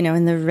people,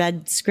 in the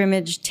red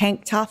scrimmage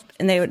tank top,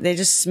 and they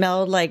just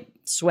smelled like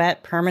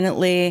sweat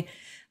permanently.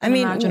 I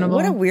mean,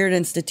 what a weird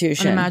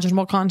institution.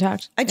 Unimaginable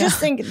contact. I just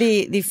think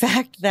the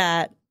fact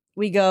that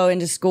we go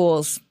into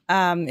schools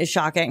is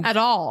shocking. At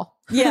all.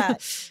 Yeah.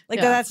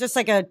 That's just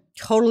like a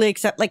totally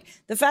like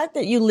the fact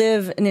that you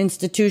live an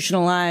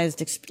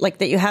institutionalized, like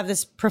that you have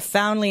this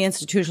profoundly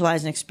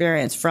institutionalized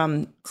experience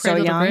from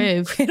cradle so young. To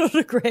grave. Cradle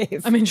to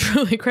grave. I mean,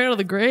 truly cradle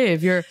to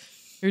grave. You're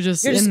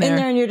just in there.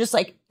 And you're just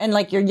like, and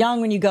like you're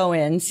young when you go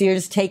in. So you're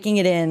just taking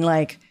it in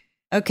like,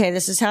 okay,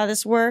 this is how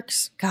this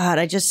works. God,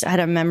 I just had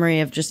a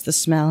memory of just the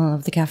smell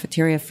of the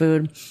cafeteria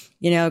food,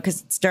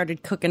 because it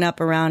started cooking up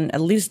around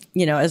at least,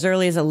 as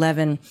early as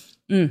 11.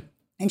 And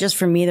just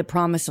for me, the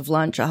promise of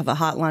lunch, I'll have a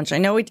hot lunch. I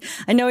know we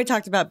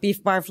talked about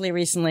beef barfley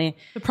recently.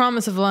 The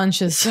promise of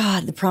lunch is...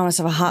 God, the promise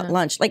of a hot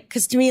lunch. Like,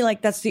 because to me,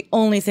 like, that's the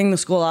only thing the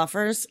school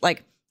offers.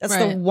 Like, that's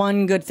the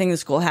one good thing the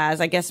school has.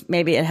 I guess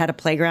maybe it had a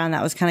playground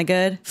that was kind of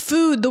good.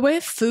 Food, the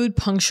way food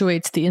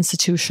punctuates the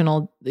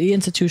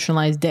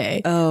institutionalized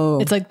day.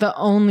 Oh. It's like the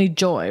only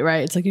joy,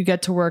 right? It's like you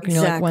get to work and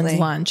you're like, when's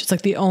lunch? It's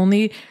like the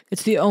only pleasure.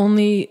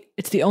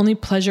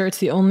 It's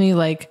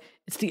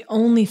the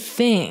only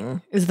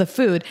thing is the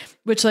food,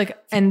 which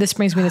like, and this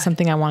brings me to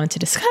something I wanted to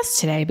discuss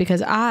today,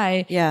 because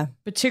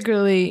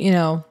particularly,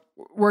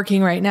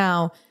 working right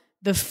now,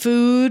 the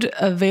food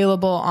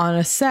available on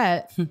a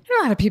set, a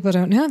lot of people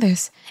don't know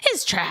this,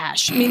 is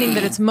trash. Meaning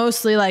that it's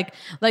mostly like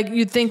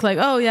you'd think like,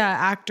 oh yeah,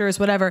 actors,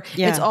 whatever.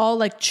 Yeah. It's all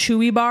like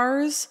chewy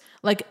bars,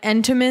 like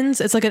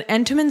Entenmann's. It's like an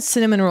Entenmann's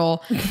cinnamon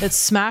roll that's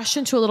smashed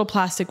into a little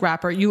plastic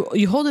wrapper. You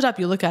hold it up,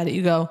 you look at it,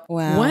 you go,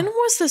 wow. When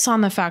was this on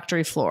the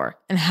factory floor?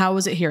 And how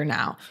is it here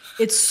now?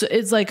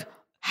 It's like,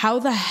 how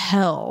the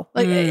hell?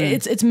 Like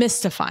it's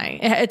mystifying.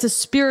 It's a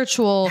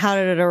spiritual. How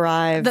did it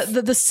arrive?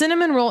 The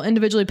cinnamon roll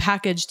individually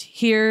packaged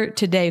here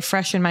today,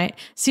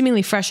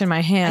 seemingly fresh in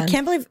my hand. I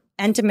can't believe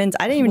Entenmann's.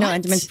 I didn't even know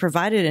Entenmann's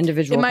provided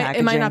individual packaging.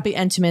 It might not be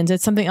Entenmann's.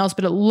 It's something else,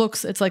 but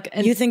it's like.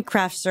 You think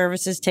craft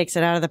services takes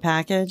it out of the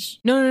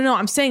package? No.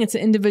 I'm saying it's an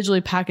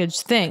individually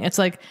packaged thing. It's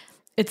like,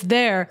 it's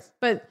there,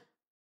 but.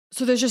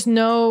 So there's just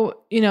no,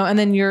 and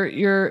then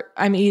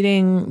I'm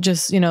eating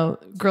just,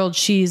 grilled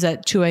cheese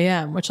at 2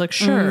 a.m., which like,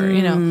 sure,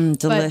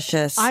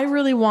 delicious. But I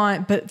really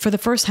want, but for the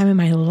first time in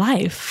my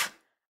life,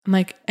 I'm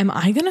like, am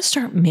I going to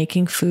start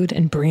making food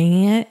and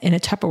bringing it in a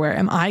Tupperware?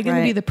 Am I going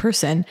to be the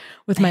person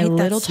with my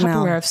little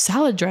Tupperware of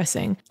salad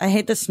dressing? I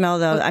hate the smell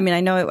though. I mean,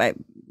 I know it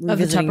of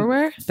the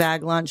Tupperware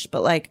bag lunch,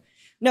 but like,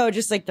 no,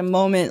 just like the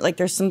moment, like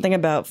there's something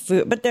about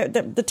food, but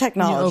the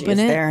technology is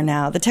there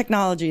now. The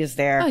technology is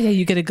there. Oh yeah,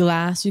 you get a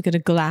glass. You can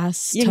get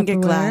glass. You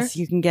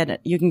can get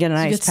it. You can get an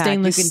ice pack.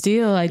 Stainless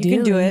steel. Ideally,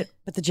 you can do it.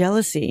 But the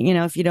jealousy, you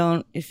know,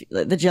 if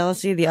the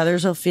jealousy, the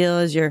others will feel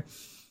as you're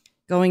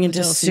going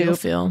into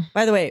soup.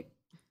 By the way,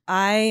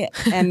 I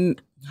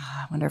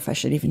wonder if I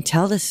should even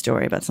tell this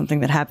story about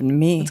something that happened to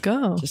me. Let's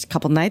go. Just a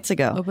couple nights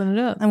ago. Open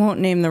it up. I won't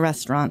name the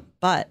restaurant,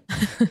 and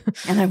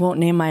I won't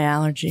name my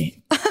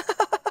allergy.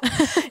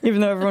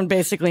 Even though everyone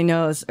basically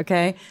knows,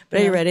 okay?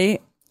 But are you ready?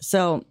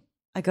 So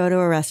I go to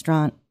a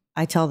restaurant.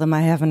 I tell them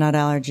I have a nut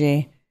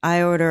allergy.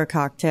 I order a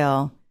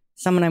cocktail.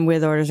 Someone I'm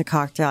with orders a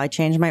cocktail. I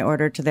change my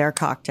order to their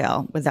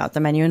cocktail without the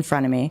menu in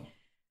front of me.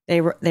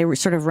 They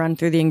sort of run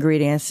through the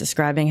ingredients,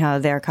 describing how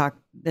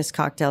this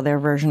cocktail, their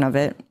version of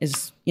it,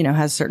 is, you know,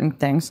 has certain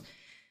things.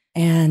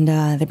 And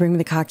they bring me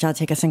the cocktail,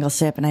 take a single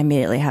sip, and I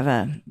immediately have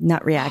a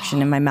nut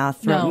reaction in my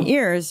mouth, throat, and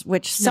ears,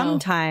 which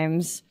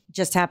sometimes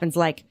just happens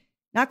like,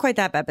 not quite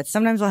that bad, but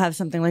sometimes I'll have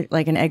something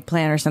like an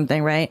eggplant or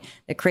something, right?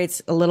 It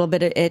creates a little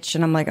bit of itch,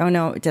 and I'm like, oh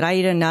no, did I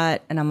eat a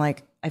nut? And I'm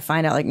like, I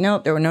find out like,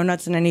 nope, there were no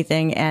nuts in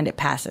anything, and it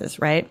passes,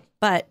 right?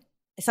 But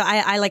so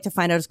I like to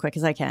find out as quick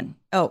as I can.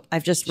 Oh,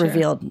 I've just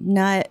revealed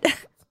nut.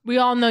 We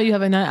all know you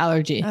have a nut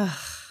allergy.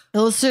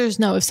 The listeners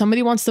know if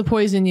somebody wants to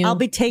poison you, I'll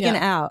be taken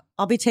out.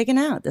 I'll be taken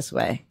out this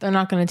way. They're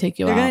not going to take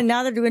you out.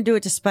 Now they're going to do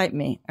it to spite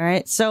me. All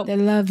right. So they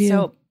love you.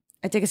 So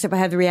I take a sip. I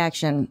have the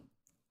reaction.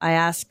 I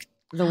ask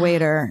the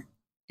waiter,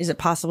 is it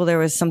possible there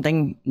was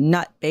something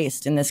nut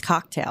based in this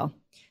cocktail?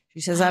 She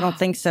says, I don't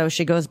think so.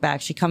 She goes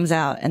back. She comes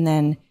out, and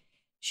then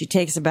she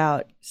takes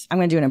about, I'm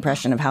going to do an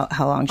impression of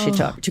how long she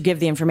took to give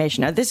the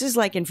information. Now, this is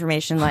like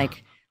information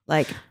like,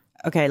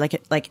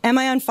 am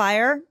I on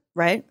fire?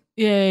 Right?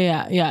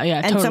 Yeah.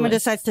 And totally. Someone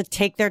decides to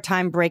take their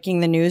time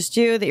breaking the news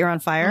to you that you're on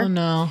fire. Oh,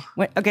 no.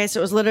 Okay,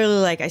 so it was literally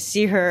like, I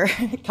see her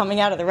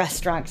coming out of the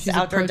restaurant. She's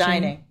outdoor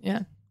dining. Yeah.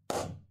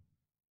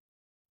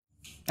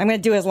 I'm going to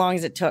do as long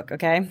as it took,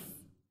 okay?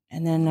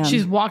 And then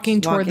she's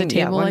walking toward the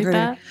table like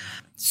that.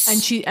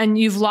 And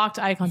you've locked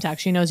eye contact.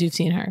 She knows you've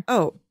seen her.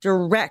 Oh,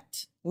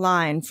 direct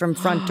line from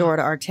front door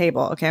to our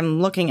table. Okay,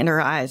 I'm looking into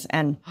her eyes,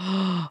 and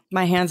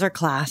my hands are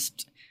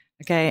clasped.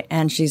 Okay,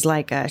 and she's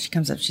like, she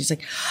comes up, she's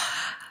like,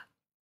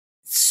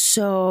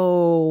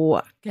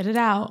 so get it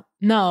out.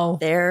 No,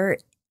 they're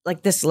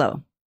like this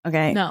low.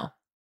 Okay, no,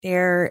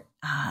 they're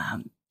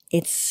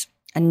it's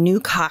a new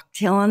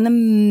cocktail on the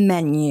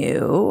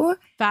menu.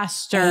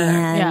 Faster,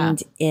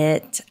 and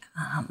it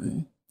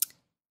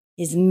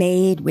is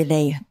made with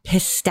a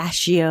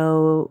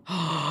pistachio,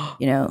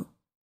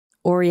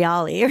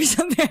 Oriali or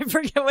something. I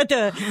forget what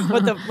the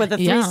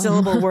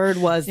 3-syllable word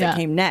was that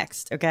came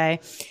next. Okay.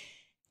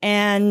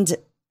 And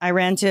I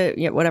ran to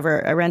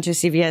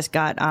CVS,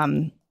 got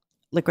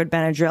liquid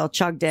Benadryl,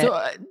 chugged it.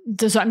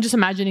 So I'm just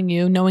imagining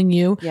you, knowing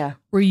you. Yeah.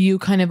 Were you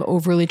kind of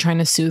overly trying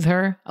to soothe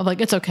her? Of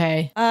like, it's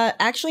okay.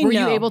 Actually, were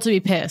no. you able to be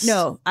pissed?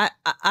 No, I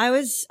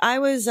was.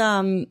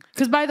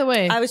 Because by the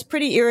way, I was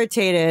pretty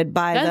irritated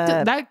by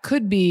that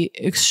could be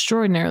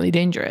extraordinarily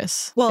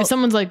dangerous. Well, if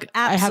someone's like,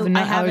 I have a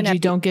nut allergy,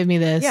 don't give me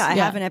this. Yeah, I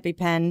have an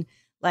EpiPen.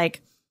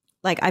 Like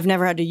I've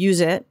never had to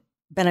use it.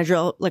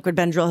 Benadryl, liquid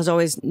Benadryl has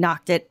always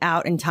knocked it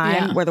out in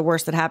time. Yeah. Where the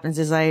worst that happens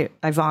is I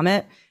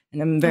vomit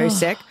and I'm very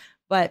sick.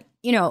 But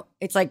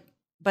it's like,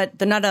 but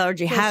the nut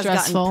allergy has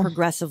gotten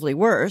progressively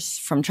worse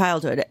from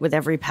childhood with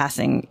every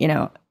passing,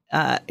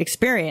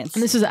 experience.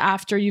 And this is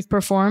after you've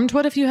performed.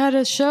 What if you had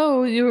a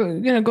show, you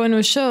were, going to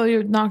a show,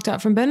 you're knocked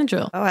out from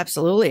Benadryl? Oh,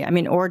 absolutely. I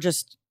mean, or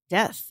just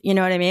death, you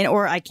know what I mean?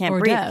 Or I can't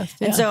breathe. Death,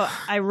 yeah. And so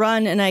I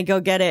run and I go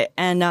get it.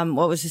 And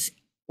what was this?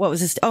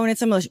 Oh, and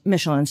it's a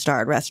Michelin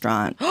starred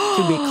restaurant,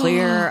 to be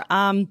clear.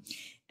 And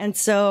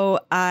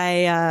so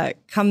I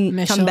come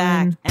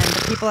back, and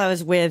the people I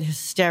was with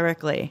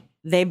hysterically,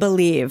 they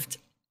believed.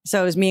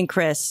 So it was me and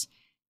Chris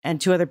and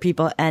 2 other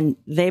people, and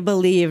they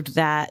believed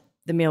that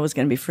the meal was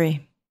going to be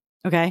free.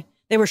 Okay.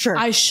 They were sure.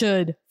 I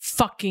should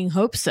fucking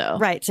hope so.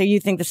 Right. So you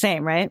think the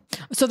same, right?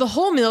 So the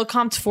whole meal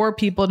comped 4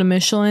 people to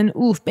Michelin.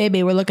 Oof,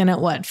 baby. We're looking at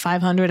what?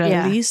 500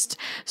 at least.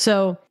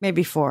 So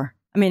maybe 4.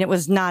 I mean, it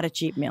was not a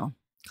cheap meal,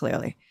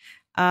 clearly.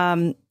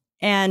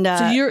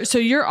 So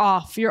you're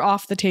off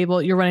the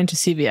table. You're running to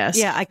CVS.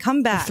 Yeah. I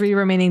come back. The 3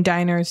 remaining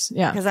diners.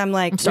 Yeah. Because I'm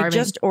like, we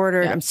just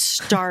ordered. Yeah. I'm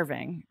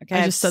starving.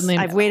 Okay.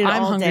 I've waited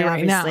all day,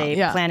 obviously,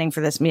 planning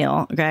for this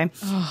meal. Okay.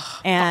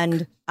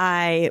 And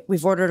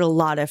we've ordered a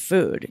lot of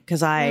food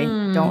because I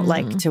don't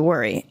like to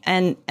worry.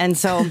 And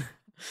so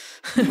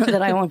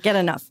that I won't get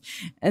enough.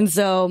 And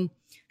so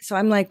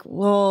I'm like,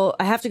 well,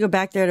 I have to go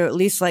back there to at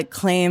least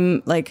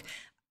claim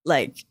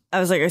I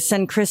was like, I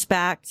send Chris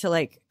back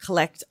to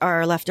collect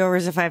our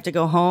leftovers if I have to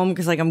go home,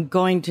 because I'm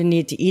going to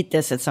need to eat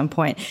this at some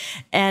point.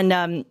 And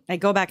I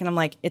go back and I'm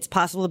like, it's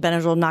possible the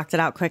Benadryl knocked it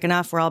out quick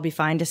enough where I'll be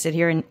fine to sit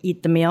here and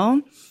eat the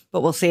meal,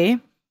 but we'll see.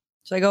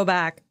 So I go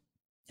back,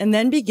 and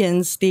then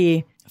begins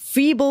the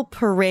feeble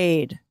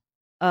parade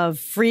of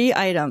free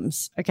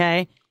items.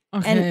 Okay.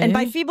 And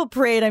by feeble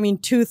parade, I mean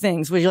two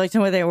things. Would you like to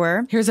know what they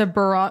were? Here's a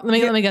burrata.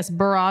 Let me guess.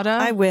 Burrata.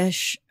 I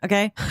wish.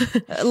 Okay.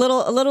 a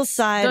little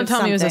side. Don't of tell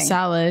something. me it was a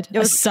salad. It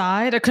was a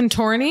side, a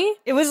contorni.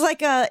 It was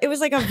like a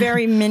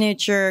very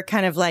miniature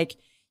kind of like,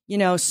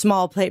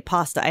 small plate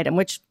pasta item,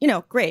 which,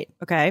 great.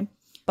 Okay.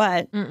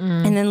 But,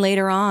 and then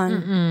later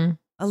on,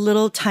 a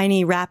little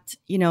tiny wrapped,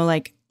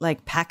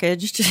 like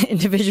packaged,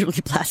 individually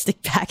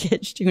plastic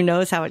packaged. Who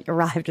knows how it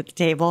arrived at the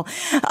table?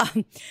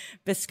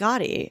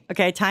 Biscotti,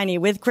 okay, tiny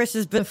with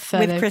Chris's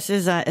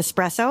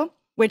espresso,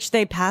 which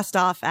they passed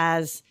off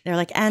as they're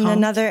like, and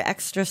another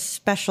extra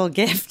special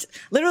gift.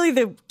 Literally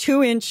the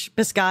 2-inch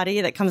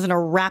biscotti that comes in a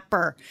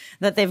wrapper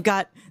that they've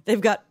got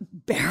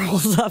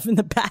barrels of in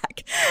the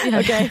back. Yeah.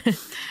 Okay,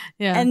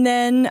 yeah,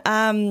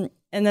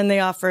 and then they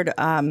offered,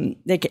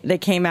 they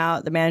came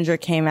out, the manager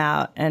came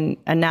out and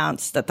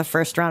announced that the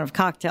first round of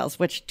cocktails,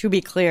 which to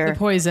be clear, the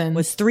poison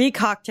was 3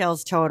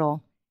 cocktails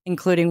total,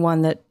 including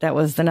one that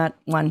was the nut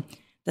one,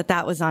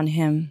 that was on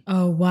him.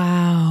 Oh,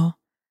 wow.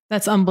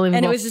 That's unbelievable.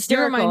 And it was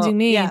hysterical. You're reminding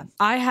me, yeah.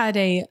 I had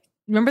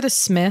remember the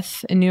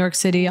Smith in New York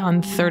City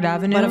on 3rd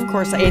Avenue? But of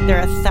course, I ate there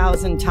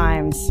 1,000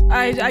 times.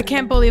 I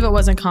can't believe it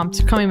wasn't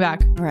comped. Coming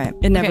back. All right.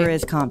 It never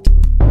is comped.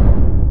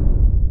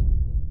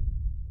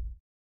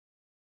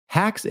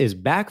 Hacks is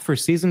back for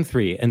season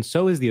 3, and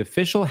so is the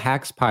official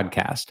Hacks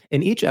podcast.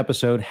 In each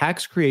episode,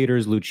 Hacks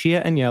creators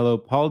Lucia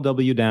Aniello, Paul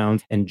W.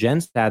 Downs, and Jen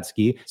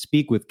Statsky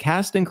speak with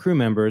cast and crew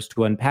members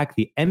to unpack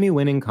the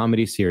Emmy-winning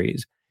comedy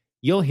series.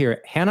 You'll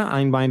hear Hannah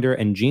Einbinder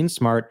and Jean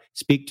Smart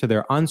speak to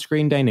their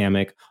on-screen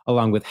dynamic,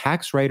 along with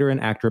Hacks writer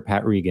and actor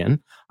Pat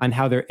Regan, on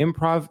how their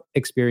improv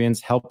experience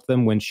helped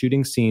them when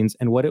shooting scenes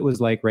and what it was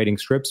like writing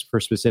scripts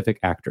for specific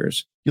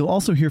actors. You'll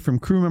also hear from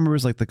crew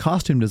members like the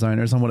costume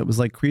designers on what it was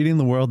like creating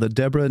the world that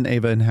Deborah and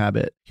Ava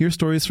inhabit. Hear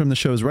stories from the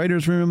show's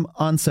writer's room,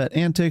 on-set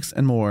antics,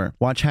 and more.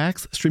 Watch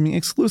Hacks streaming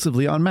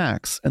exclusively on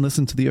Max, and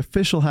listen to the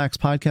official Hacks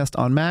podcast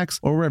on Max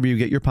or wherever you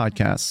get your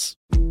podcasts.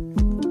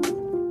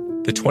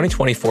 The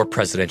 2024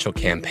 presidential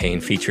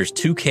campaign features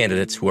 2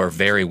 candidates who are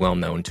very well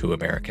known to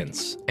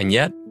Americans. And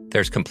yet,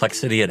 there's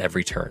complexity at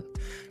every turn.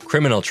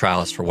 Criminal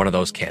trials for one of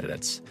those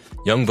candidates.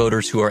 Young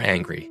voters who are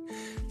angry.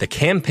 The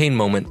Campaign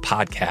Moment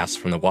podcast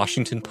from the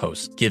Washington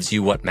Post gives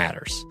you what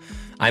matters.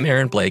 I'm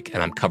Aaron Blake,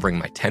 and I'm covering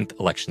my 10th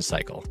election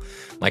cycle.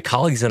 My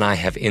colleagues and I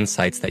have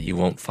insights that you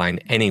won't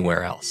find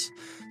anywhere else.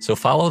 So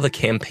follow The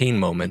Campaign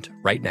Moment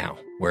right now,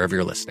 wherever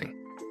you're listening.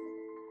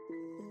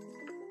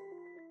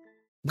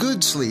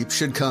 Good sleep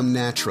should come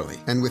naturally,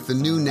 and with the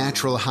new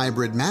Natural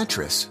Hybrid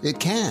mattress,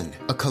 it can.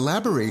 A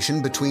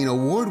collaboration between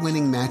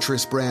award-winning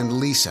mattress brand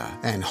Leesa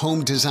and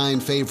home design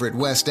favorite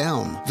West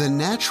Elm, the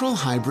Natural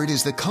Hybrid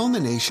is the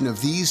culmination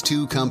of these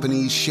 2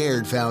 companies'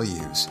 shared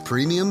values: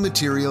 premium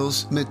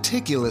materials,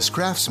 meticulous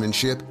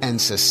craftsmanship,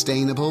 and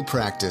sustainable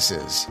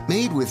practices.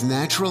 Made with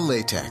natural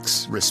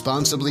latex,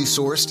 responsibly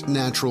sourced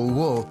natural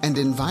wool, and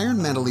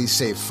environmentally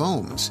safe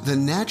foams, the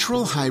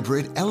Natural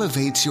Hybrid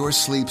elevates your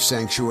sleep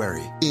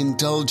sanctuary,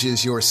 indulges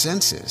your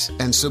senses,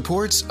 and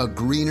supports a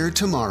greener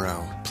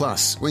tomorrow.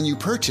 Plus, when you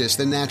purchase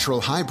the Natural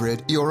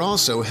Hybrid, you're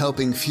also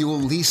helping fuel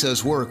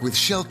Leesa's work with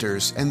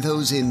shelters and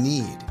those in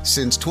need.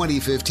 Since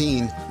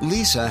 2015,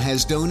 Leesa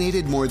has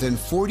donated more than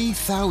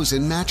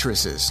 40,000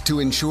 mattresses to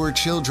ensure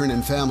children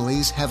and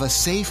families have a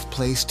safe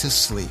place to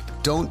sleep.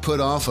 Don't put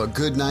off a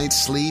good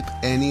night's sleep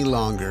any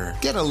longer.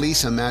 Get a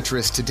Leesa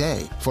mattress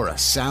today for a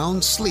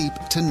sound sleep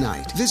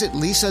tonight. Visit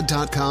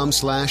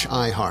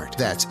leesa.com/iHeart.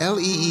 That's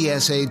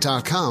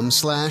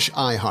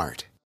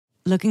LEESA.com/iHeart.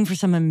 Looking for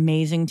some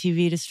amazing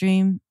TV to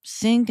stream?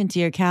 Sink into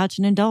your couch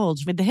and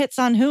indulge with the hits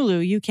on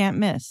Hulu you can't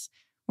miss.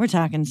 We're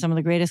talking some of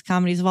the greatest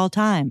comedies of all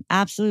time,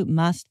 absolute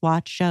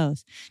must-watch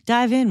shows.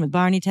 Dive in with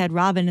Barney, Ted,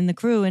 Robin, and the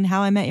crew in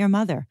How I Met Your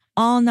Mother.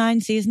 All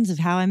 9 seasons of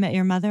How I Met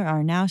Your Mother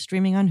are now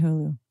streaming on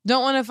Hulu.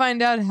 Don't want to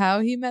find out how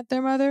he met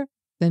their mother?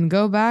 Then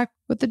go back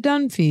with the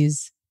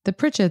Dunphys, the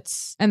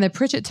Pritchetts, and the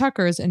Pritchett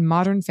Tuckers in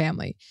Modern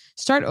Family.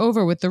 Start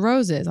over with the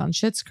Roses on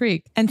Schitt's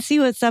Creek. And see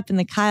what's up in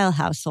the Kyle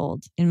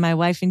household in My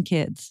Wife and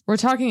Kids. We're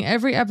talking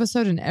every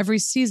episode and every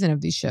season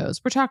of these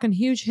shows. We're talking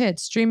huge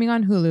hits streaming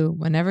on Hulu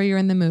whenever you're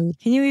in the mood.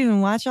 Can you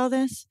even watch all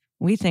this?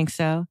 We think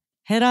so.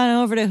 Head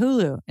on over to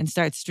Hulu and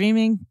start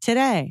streaming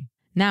today.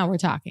 Now we're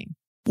talking.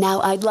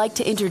 Now I'd like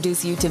to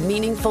introduce you to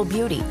Meaningful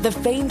Beauty, the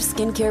famed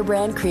skincare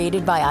brand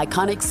created by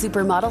iconic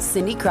supermodel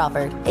Cindy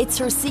Crawford. It's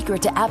her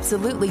secret to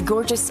absolutely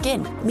gorgeous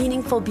skin.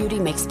 Meaningful Beauty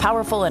makes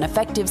powerful and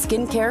effective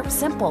skincare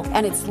simple,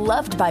 and it's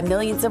loved by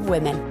millions of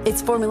women.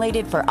 It's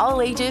formulated for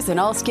all ages and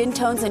all skin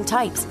tones and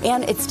types,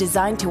 and it's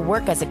designed to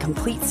work as a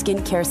complete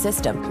skincare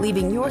system,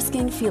 leaving your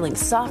skin feeling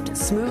soft,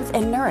 smooth,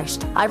 and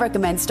nourished. I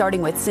recommend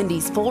starting with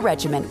Cindy's full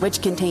regimen,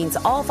 which contains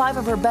all 5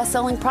 of her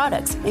best-selling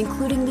products,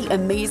 including the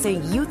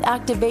amazing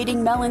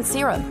youth-activating Melon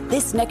Serum.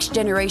 This next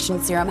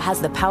generation serum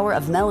has the power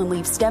of melon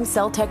leaf stem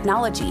cell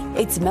technology.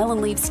 It's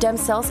melon leaf stem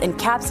cells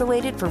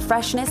encapsulated for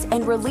freshness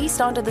and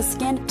released onto the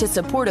skin to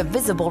support a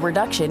visible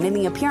reduction in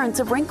the appearance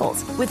of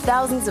wrinkles. With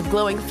thousands of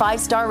glowing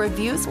 5-star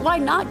reviews, why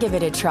not give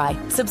it a try?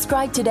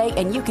 Subscribe today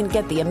and you can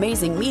get the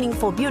amazing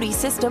Meaningful Beauty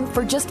system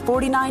for just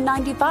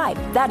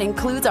 $49.95. That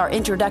includes our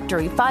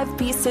introductory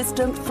 5-piece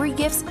system, free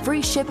gifts,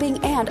 free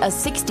shipping, and a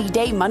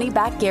 60-day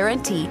money-back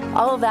guarantee.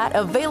 All of that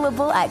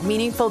available at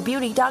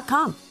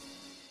meaningfulbeauty.com.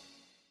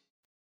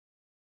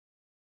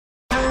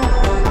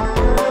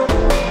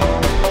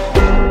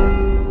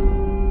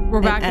 We're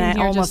back and in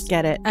here. I almost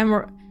get it. And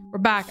we're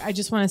back. I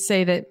just want to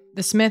say that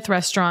the Smith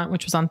restaurant,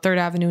 which was on 3rd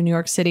Avenue in New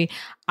York City,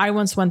 I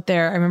once went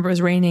there. I remember it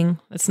was raining.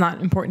 It's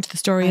not important to the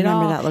story at all.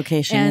 I remember that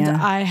location. And yeah.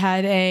 I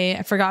had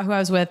I forgot who I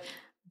was with,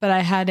 but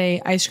I had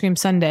a ice cream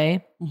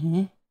sundae.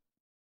 Mm-hmm.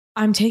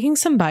 I'm taking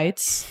some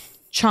bites.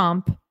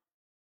 Chomp.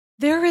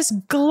 There is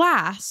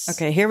glass.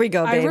 Okay, here we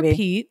go, baby. I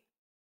repeat,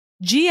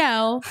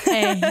 GLASS.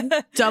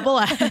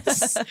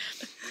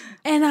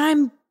 And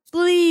I'm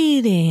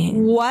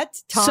bleeding.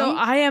 What? Tongue? So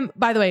I am,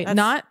 by the way,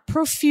 not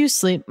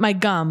profusely, my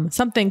gum,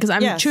 something, because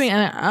I'm chewing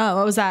and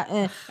what was that?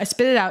 I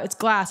spit it out. It's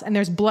glass and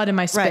there's blood in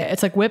my spit. Right.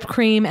 It's like whipped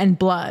cream and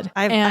blood.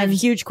 I have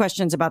huge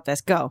questions about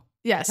this. Go.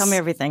 Yes. Tell me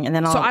everything and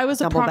then I'll So I was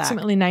double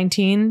approximately back.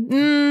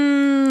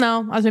 19.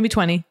 No, I was maybe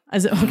 20.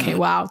 Okay,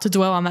 wow, to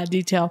dwell on that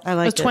detail. I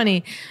was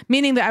 20,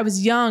 meaning that I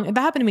was young. If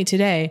that happened to me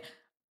today,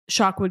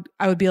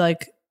 I would be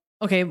like,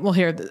 okay, well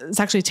here, it's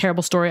actually a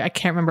terrible story. I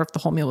can't remember if the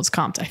whole meal was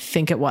comped. I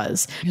think it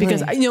was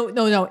because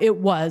no, it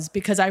was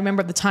because I remember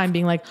at the time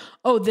being like,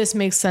 oh, this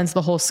makes sense.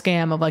 The whole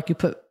scam of like you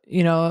put,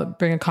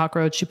 bring a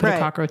cockroach, you put a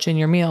cockroach in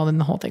your meal, then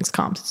the whole thing's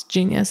comped. It's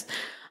genius.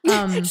 See,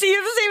 you're the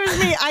same as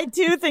me. I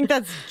do think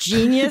that's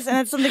genius, and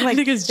it's something like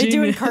they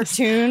do in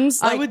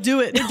cartoons. Like, I would do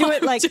it. They do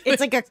it like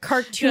it's like a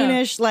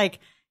cartoonish like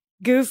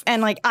goof,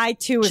 and like I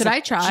too was I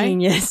try?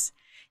 Genius.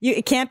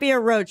 It can't be a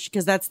roach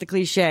because that's the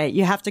cliche.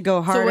 You have to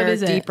go harder, what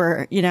is it?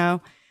 deeper. I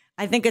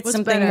think it's What's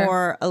something better?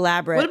 more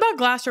elaborate. What about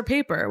glass or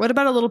paper? What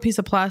about a little piece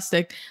of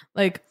plastic?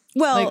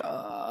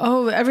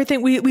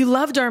 Everything. We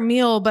loved our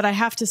meal, but I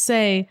have to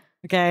say,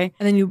 okay.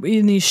 And then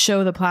you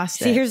show the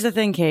plastic. See, here's the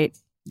thing, Kate.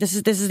 This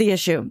is the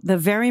issue. The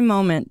very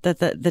moment that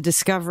the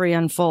discovery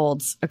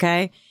unfolds,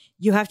 okay,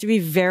 you have to be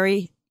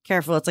very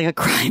careful. It's like a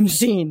crime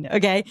scene,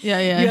 okay?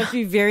 Yeah. You have to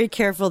be very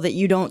careful that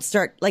you don't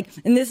start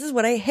and this is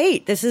what I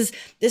hate. This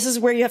is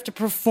where you have to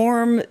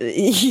perform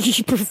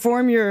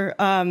your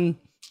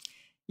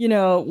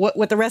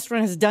what the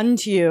restaurant has done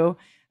to you,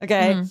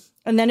 okay? Mm-hmm.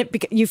 And then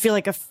you feel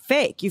like a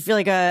fake. You feel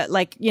like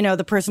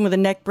the person with a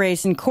neck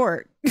brace in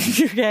court.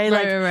 Okay.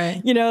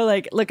 Right.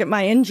 Look at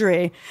my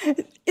injury.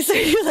 So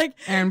you're like,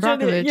 Aaron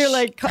Brockovich. You're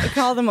like,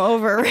 call them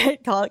over,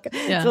 right?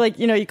 Yeah. So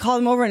you call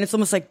them over and it's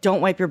almost like,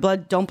 don't wipe your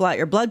blood, don't blot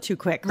your blood too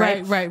quick.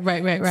 Right. Right.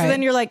 So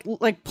then you're like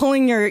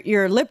pulling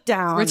your lip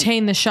down.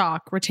 Retain the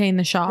shock.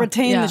 The shock.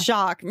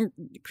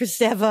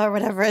 Kristeva or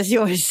whatever, as you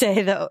always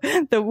say,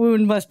 the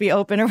wound must be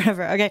open or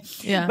whatever. Okay.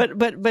 Yeah.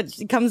 But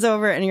she comes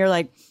over and you're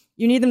like,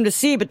 you need them to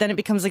see, but then it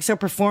becomes like so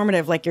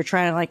performative, like you're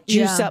trying to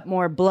juice up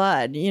more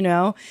blood,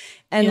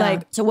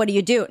 And so what do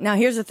you do? Now,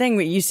 here's the thing: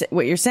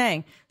 what you're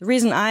saying. The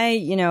reason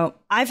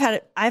I've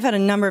had a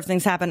number of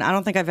things happen. I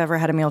don't think I've ever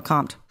had a meal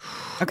comped.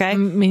 Okay,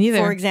 me neither.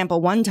 For example,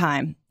 one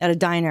time at a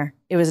diner,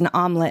 it was an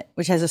omelet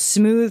which has a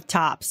smooth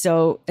top.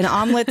 So an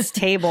omelet's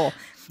table.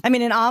 I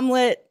mean, an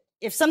omelet.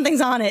 If something's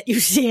on it, you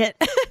see it.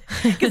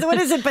 Because what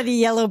is it but a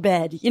yellow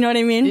bed? You know what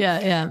I mean?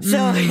 Yeah. So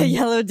a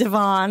yellow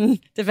divan.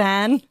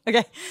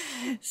 Okay.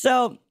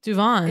 So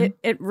divan.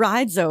 It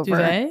rides over.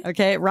 Duvet?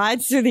 Okay. It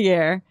rides through the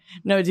air.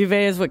 No,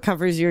 duvet is what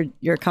covers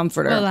your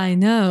comforter. Well, I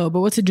know,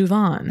 but what's a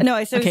divan? No, I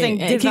was saying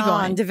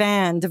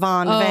divan.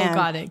 Oh,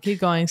 got it.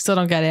 Keep going. Still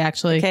don't get it.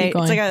 Actually, okay. Keep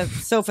going. It's like a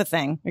sofa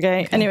thing.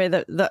 Okay. Anyway,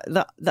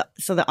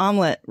 so the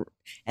omelet,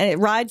 and it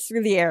rides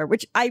through the air,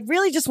 which I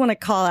really just want to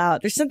call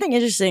out. There's something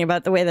interesting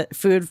about the way that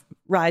food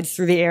rides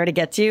through the air to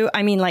get to you.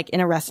 I mean, like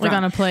in a restaurant, like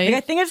on a plate. I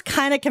think it's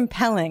kind of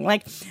compelling,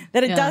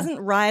 that it doesn't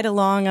ride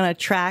along on a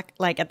track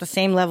at the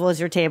same level as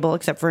your table,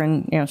 except for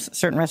in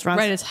certain restaurants.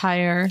 Right, it's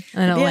higher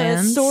and it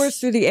lands. It soars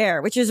through the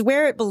air, which is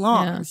where it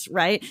belongs. Yeah.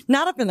 Right,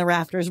 not up in the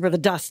rafters where the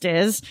dust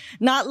is,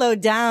 not low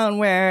down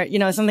where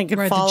something could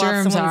fall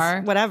off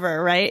someone's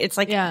whatever. Right, it's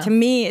like to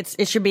me,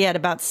 it should be at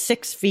about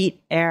 6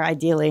 feet air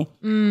ideally.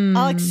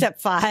 I'll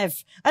accept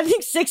 5. I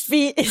think 6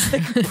 feet is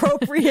the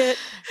appropriate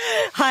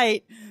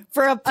height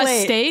for a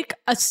plate.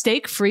 A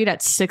steak freed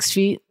at 6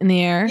 feet in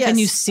the air, and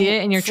you see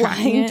it, and you're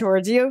tracking it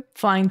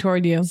flying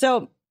toward you.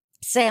 So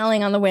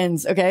sailing on the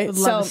winds. Okay,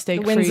 so the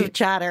winds of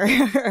chatter,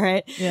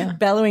 right? Yeah,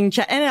 bellowing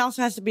and it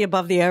also has to be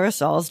above the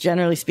aerosols,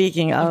 generally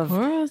speaking, of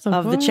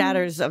the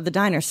chatters of the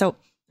diner. So.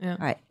 Yeah.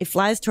 All right. It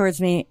flies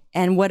towards me,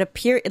 and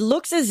it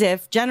looks as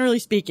if, generally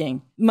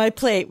speaking, my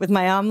plate with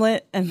my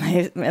omelet and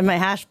my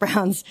hash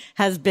browns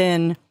has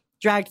been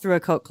dragged through a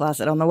coat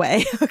closet on the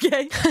way.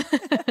 Okay.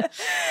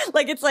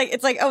 It's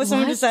like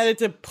someone decided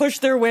to push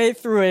their way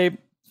through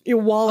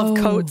wall of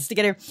coats to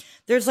get here.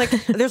 There's like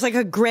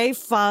a gray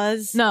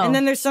fuzz. No. And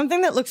then there's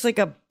something that looks like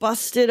a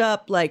busted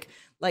up like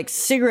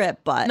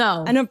cigarette butt.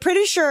 No. And I'm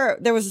pretty sure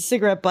there was a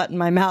cigarette butt in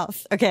my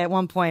mouth. Okay, at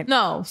one point.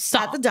 No,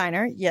 stop. At the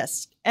diner,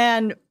 yes.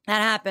 And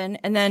that happened.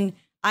 And then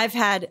I've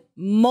had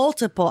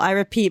multiple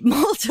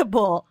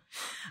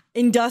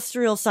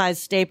industrial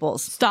sized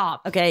staples.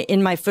 Stop. Okay,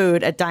 in my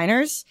food at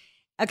diners.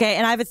 Okay,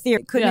 and I have a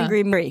theory. Couldn't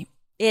agree more.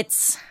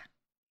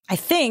 I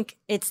think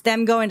it's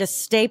them going to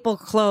staple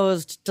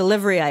closed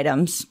delivery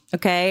items,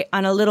 okay,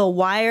 on a little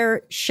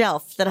wire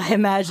shelf that I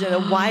imagine,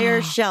 a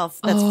wire shelf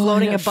that's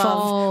floating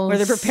above where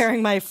they're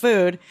preparing my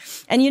food.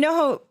 And you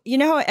know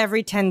how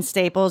every 10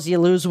 staples you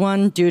lose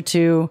one due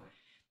to,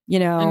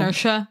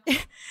 inertia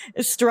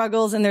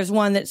struggles, and there's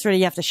one that sort of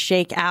you have to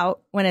shake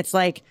out when it's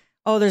like,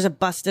 oh, there's a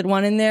busted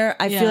one in there.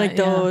 I feel like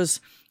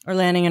those are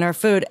landing in our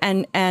food,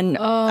 and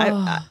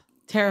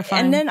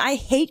terrifying. And then I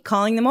hate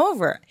calling them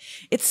over.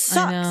 It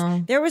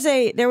sucks. There was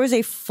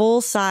a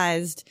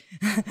full-sized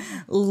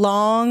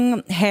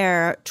long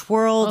hair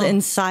twirled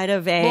inside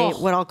of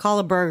what I'll call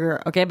a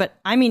burger. Okay, but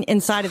I mean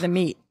inside of the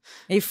meat.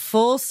 A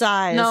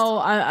full-size.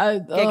 No,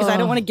 because I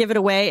don't want to give it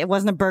away. It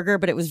wasn't a burger,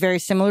 but it was very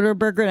similar to a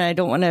burger, and I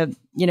don't want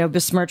to,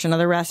 besmirch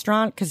another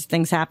restaurant because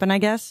things happen, I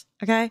guess.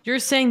 Okay. You're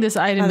saying this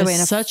item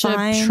is such a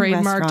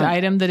trademarked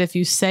item that if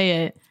you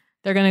say it,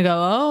 they're going to go,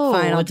 oh,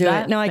 fine, I'll do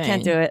it. No, thing? I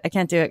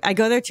can't do it. I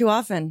go there too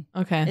often.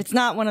 Okay. It's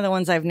not one of the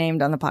ones I've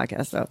named on the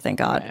podcast, though. Thank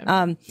God.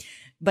 Okay.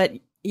 But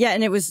yeah,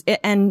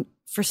 and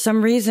for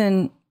some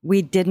reason,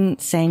 we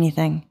didn't say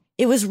anything.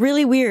 It was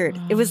really weird.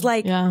 It was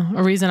like, a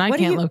reason I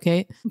can't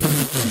locate.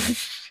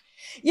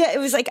 Yeah, it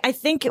was like, I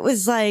think it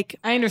was like,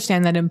 I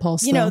understand that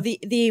impulse.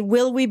 The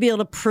will we be able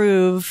to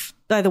prove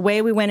by the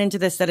way we went into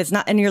this that it's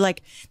not, and you're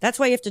like, that's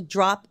why you have to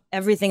drop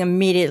everything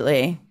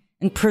immediately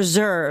and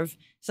preserve.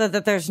 So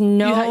that there's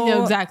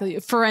no... exactly.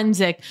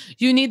 Forensic.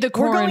 You need the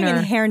coroner. We're going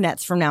in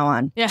hairnets from now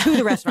on to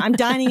the restaurant. I'm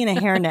dining in a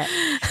hairnet.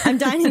 I'm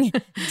dining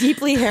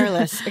deeply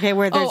hairless. Okay,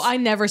 where there's... Oh, I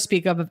never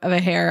speak of a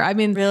hair. I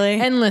mean, really?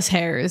 Endless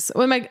hairs.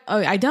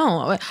 I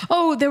don't.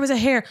 Oh, there was a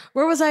hair.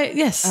 Where was I?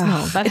 Yes.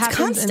 No, that it's happens.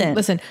 constant. And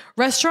listen,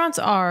 restaurants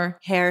are...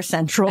 hair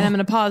central. And I'm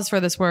going to pause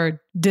for this word.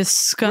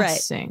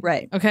 Disgusting.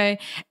 Right. Okay?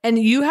 And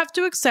you have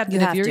to accept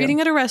that if you're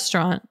eating at a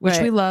restaurant, which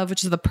we love,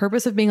 which is the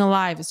purpose of being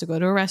alive, is to go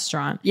to a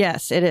restaurant.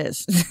 Yes, it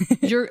is.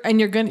 You're going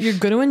to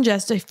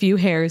ingest a few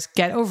hairs.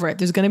 Get over it.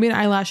 There's going to be an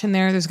eyelash in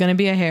there. There's going to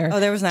be a hair.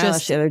 Oh, there was an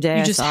eyelash the other day.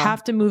 You just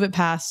have to move it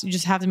past. You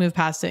just have to move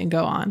past it and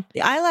go on.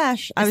 The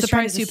eyelash. I was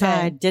trying to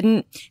decide.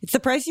 It's the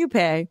price you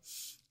pay,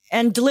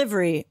 and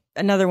delivery.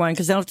 Another one,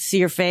 because they don't have to see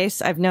your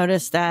face. I've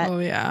noticed that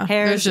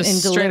hairs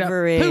just in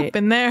delivery poop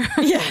in there.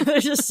 They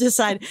just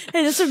decide,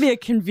 hey, this would be a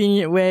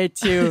convenient way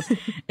to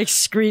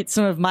excrete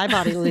some of my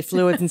bodily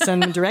fluids and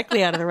send them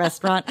directly out of the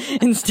restaurant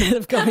instead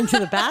of going to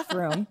the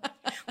bathroom.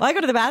 Well, I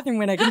go to the bathroom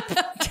when I can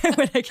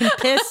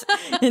piss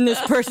in this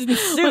person's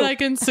soup. When I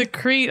can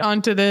secrete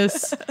onto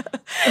this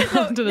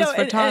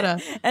frittata.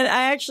 And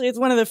I actually, it's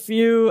one of the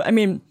few. I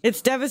mean,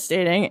 it's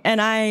devastating,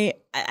 and I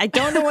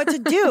don't know what to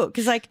do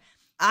because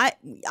I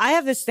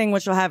have this thing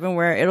which will happen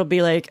where it'll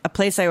be like a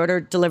place I order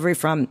delivery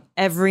from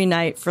every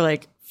night for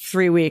like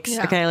 3 weeks.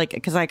 Yeah. Okay.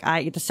 Because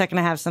the second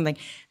I have something,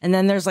 and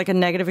then there's like a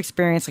negative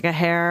experience, like a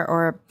hair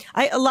or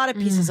a lot of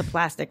pieces of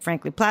plastic,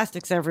 frankly,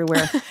 plastics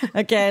everywhere.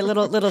 Okay.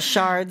 Little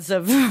shards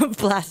of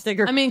plastic.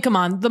 I mean, come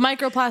on. The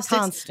microplastics,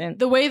 constant.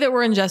 The way that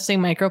we're ingesting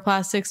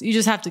microplastics, you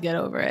just have to get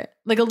over it.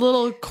 Like a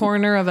little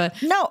corner of a...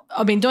 No.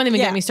 I mean, don't even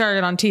get me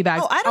started on tea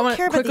bags. Oh, I don't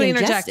care about the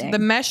interject. ingesting. The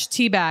mesh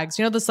tea bags,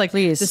 this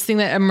this thing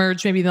that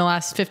emerged maybe in the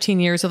last 15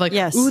 years of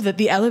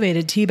the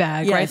elevated tea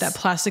bag, right? That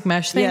plastic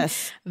mesh thing.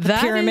 Yes. The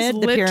pyramid.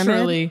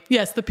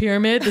 Yes, the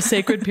pyramid, the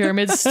sacred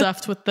pyramid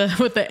stuffed with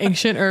the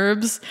ancient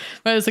herbs.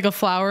 Right? There's like a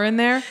flower in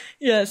there.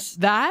 Yes.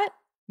 That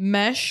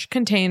mesh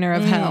container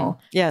of hell.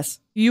 Yes.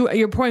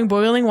 You're pouring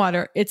boiling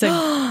water. It's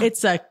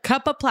a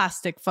cup of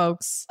plastic,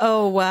 folks.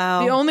 Oh,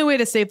 wow. The only way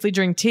to safely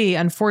drink tea,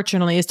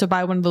 unfortunately, is to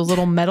buy one of those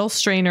little metal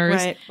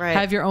strainers. Right.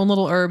 Have your own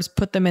little herbs,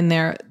 put them in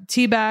there.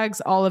 Tea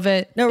bags, all of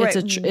it. No, right.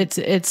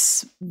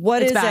 It's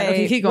what is bad.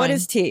 Okay, keep going. What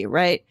is tea,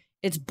 right?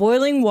 It's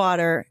boiling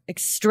water,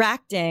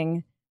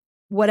 extracting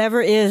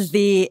whatever is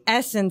the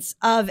essence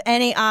of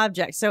any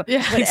object. So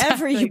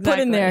whatever you put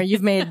in there,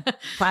 you've made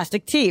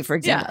plastic tea, for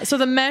example. Yeah. So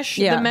the mesh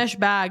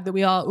bag that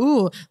we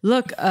all,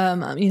 look, a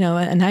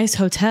nice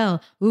hotel.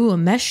 Ooh, a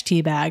mesh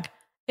tea bag.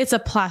 It's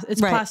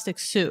plastic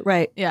soup.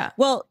 Right. Yeah.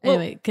 Well,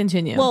 anyway,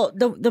 continue. Well,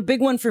 the big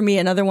one for me,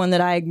 another one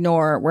that I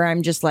ignore where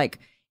I'm just like,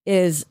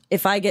 is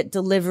if I get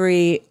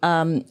delivery,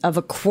 of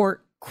a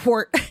quart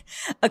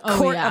of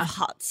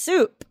hot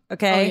soup,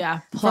 okay? Oh, yeah.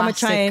 From a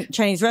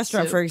Chinese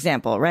restaurant, soup. for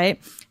example, right?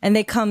 And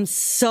they come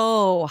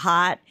so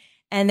hot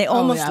and they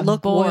almost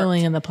look boiling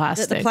warped. In the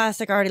plastic. The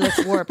plastic already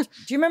looks warped.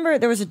 Do you remember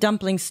there was a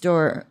dumpling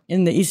store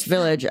in the East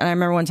Village? And I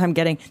remember one time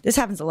this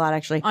happens a lot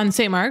actually. On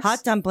St. Mark's?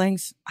 Hot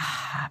dumplings.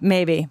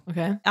 Maybe.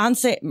 Okay. On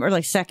or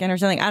like Second or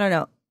something. I don't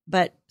know.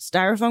 But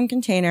styrofoam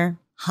container,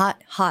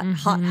 hot,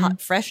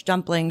 fresh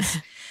dumplings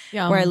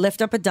where I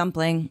lift up a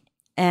dumpling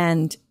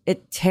and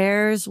it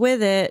tears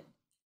with it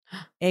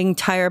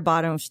entire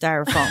bottom of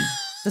styrofoam.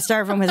 The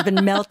styrofoam has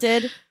been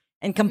melted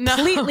and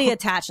completely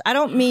attached. I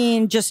don't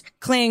mean just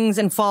clings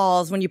and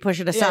falls when you push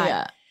it aside.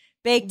 Yeah.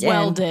 Baked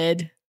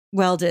Welded.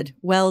 Welded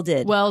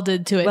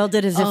to it.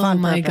 Welded as if on purpose. Oh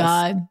my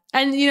God.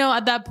 And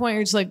at that point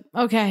you're just like,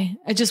 okay,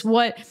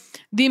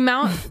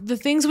 the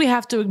things we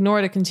have to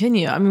ignore to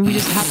continue. I mean, we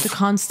just have to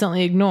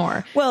constantly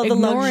ignore. Well, the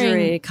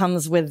luxury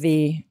comes with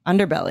the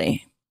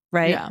underbelly,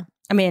 right? Yeah.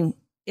 I mean,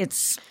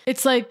 it's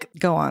like,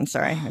 go on.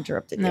 Sorry, I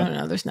interrupted you.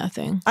 No, there's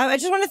nothing. I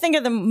just want to think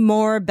of the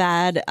more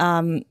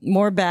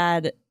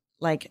bad,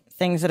 like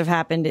things that have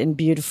happened in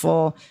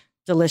beautiful,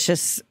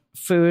 delicious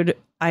food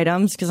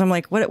items. Because I'm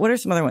like, what are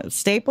some other ones?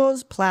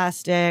 Staples,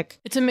 plastic.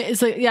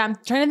 It's like, yeah, I'm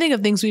trying to think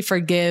of things we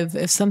forgive.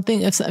 If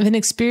an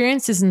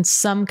experience is in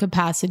some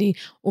capacity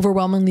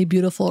overwhelmingly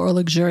beautiful or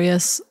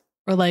luxurious,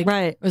 or like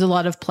there's a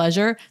lot of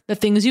pleasure, the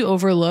things you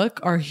overlook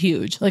are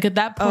huge. Like at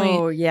that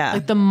point,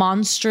 like the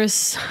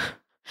monstrous,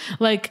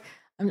 like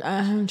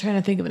I'm trying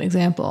to think of an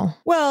example.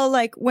 Well,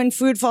 like when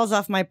food falls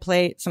off my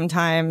plate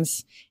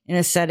sometimes in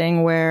a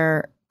setting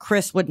where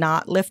Chris would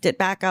not lift it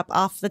back up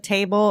off the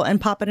table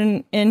and pop it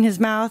in his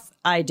mouth,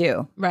 I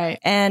do. Right.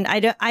 And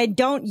I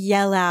don't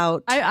yell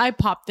out. I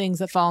pop things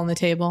that fall on the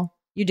table.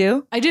 You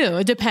do? I do.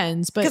 It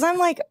depends. But because I'm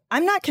like,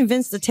 I'm not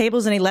convinced the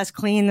table's any less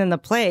clean than the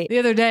plate. The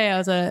other day I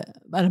was at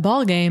a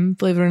ball game,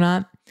 believe it or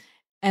not,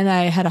 and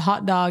I had a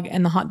hot dog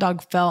and the hot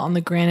dog fell on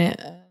the granite.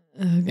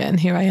 Again,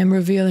 here I am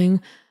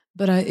revealing.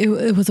 But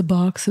it was a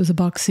box. It was a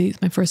box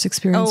seat. My first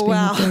experience being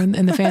up there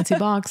in the fancy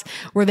box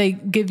where they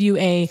give you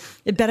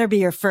it better be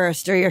your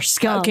first or your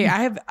scum. Okay,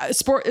 I have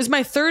sport is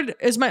my third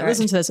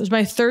listen to this. It was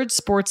my third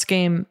sports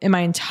game in my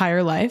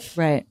entire life.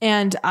 Right.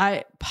 And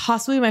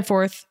possibly my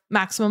fourth,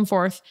 maximum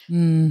fourth.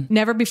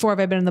 Never before have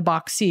I been in the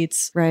box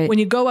seats. Right. When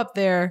you go up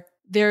there,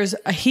 there's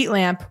a heat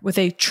lamp with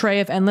a tray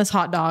of endless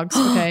hot dogs.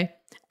 Okay.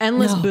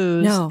 Endless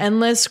booze,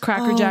 endless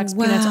Cracker Jacks,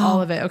 peanuts,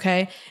 all of it.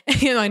 Okay.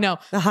 I know.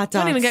 The hot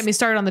dogs. Don't even get me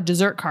started on the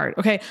dessert cart.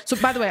 Okay. So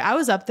by the way, I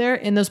was up there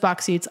in those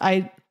box seats.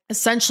 I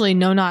essentially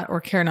know not or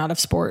care not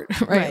of sport,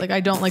 right? Like I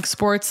don't like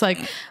sports.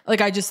 Like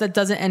I just, that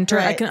doesn't enter.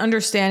 I can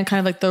understand kind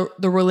of like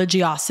the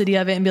religiosity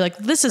of it and be like,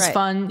 this is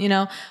fun,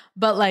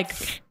 but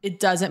like it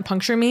doesn't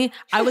puncture me.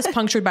 I was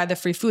punctured by the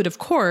free food, of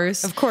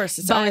course. Of course.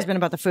 It's always been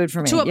about the food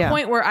for me. To a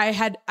point where I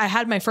had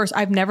my first,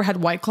 I've never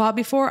had White Claw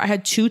before. I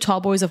had 2 tall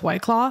boys of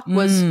White Claw.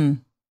 Was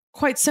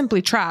quite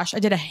simply trash. I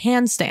did a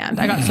handstand.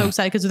 I got so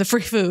excited because of the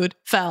free food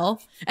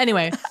fell.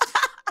 Anyway,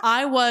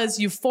 I was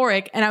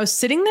euphoric and I was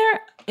sitting there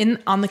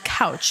on the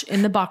couch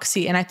in the box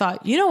seat and I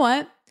thought, you know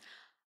what?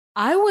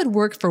 I would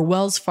work for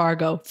Wells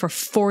Fargo for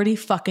 40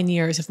 fucking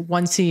years if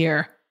once a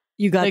year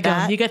you got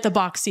that. You get the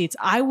box seats.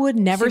 I would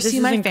never see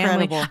my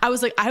family. I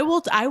was like, I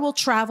will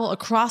travel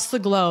across the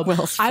globe.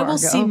 I will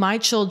see my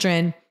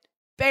children.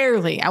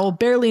 I will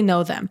barely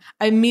know them.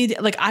 I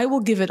will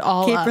give it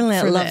all up for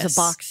this. Kate loves a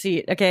box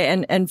seat.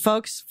 Okay. And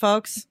folks,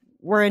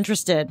 we're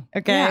interested.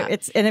 Okay.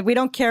 Yeah. We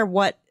don't care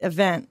what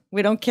event.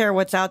 We don't care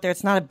what's out there.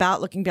 It's not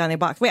about looking beyond the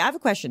box. Wait, I have a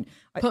question.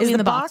 Put me in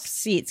the box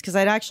seats? Because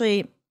I'd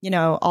actually,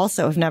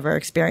 also have never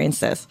experienced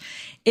this.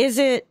 Is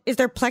there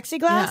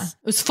plexiglass? Yeah.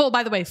 It was full,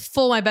 by the way,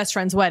 my best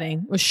friend's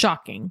wedding. It was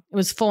shocking. It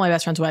was full my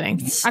best friend's wedding.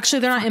 Actually,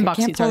 they're not in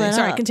box seats.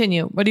 Sorry,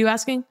 continue. What are you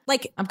asking?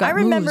 Like, I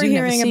remember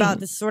hearing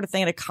about this sort of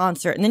thing at a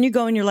concert, and then you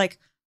go and you're like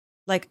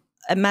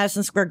at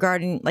Madison Square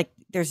Garden, like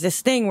there's this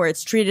thing where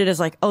it's treated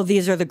as like, oh,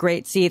 these are the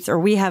great seats, or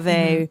we have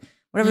a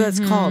whatever that's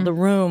called, the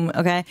room.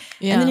 Okay.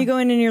 Yeah. And then you go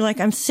in and you're like,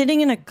 I'm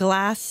sitting in a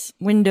glass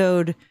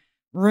windowed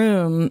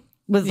room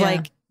with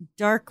like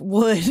dark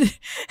wood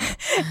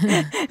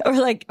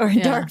or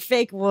dark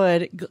fake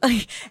wood,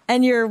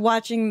 and you're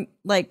watching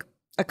like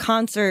a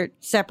concert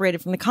separated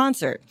from the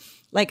concert.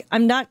 Like,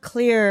 I'm not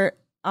clear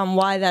on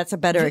why that's a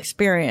better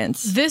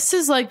experience. This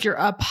is like you're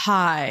up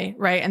high,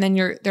 right? And then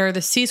there are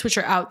the seats which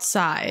are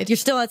outside. You're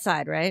still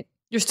outside, right?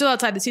 You're still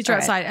outside. The seats are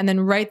outside. And then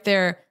right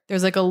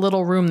there's like a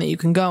little room that you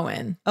can go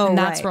in. Oh, and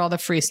that's where all the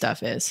free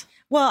stuff is.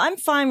 Well, I'm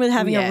fine with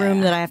having a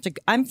room that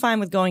I'm fine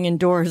with going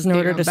indoors in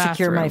order to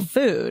secure my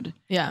food.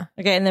 Yeah.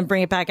 Okay. And then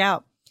bring it back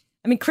out.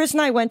 I mean, Chris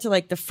and I went to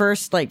like the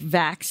first like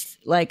Vax,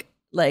 like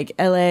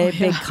LA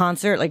big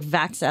concert, like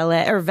Vax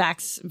LA or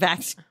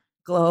Vax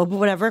Globe,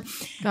 whatever.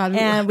 God,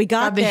 and we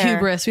got the there,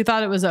 hubris. We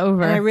thought it was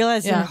over. And I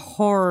realized in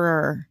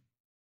horror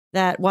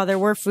that while there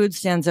were food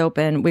stands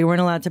open, we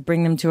weren't allowed to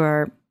bring them to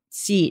our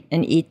seat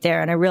and eat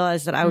there. And I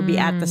realized that I would be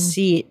at the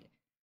seat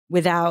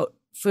without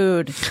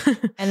food.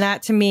 And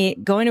that, to me,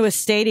 going to a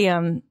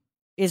stadium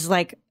is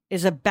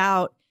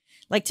about,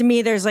 like, to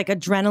me, there's like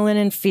adrenaline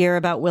and fear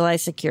about, will I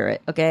secure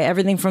it? Okay.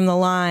 Everything from the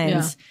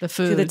lines, the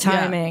food, to the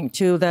timing,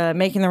 to the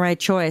making the right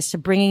choice, to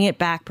bringing it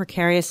back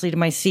precariously to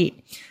my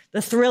seat.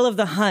 The thrill of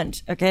the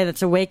hunt. Okay.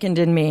 That's awakened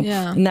in me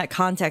in that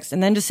context.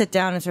 And then to sit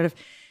down and sort of,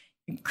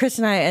 Chris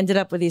and I ended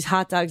up with these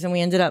hot dogs, and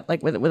we ended up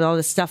like with all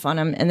this stuff on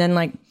them. And then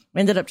like, we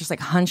ended up just like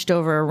hunched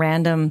over a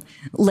random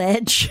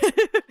ledge.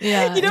 You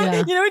know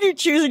when you're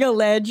choosing a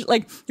ledge,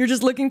 like you're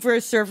just looking for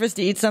a surface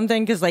to eat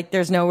something because like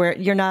there's nowhere,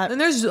 you're not. And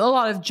there's a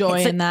lot of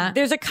joy in that.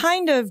 There's a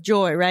kind of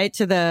joy, right?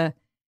 To the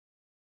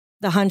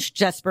the hunched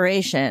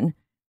desperation,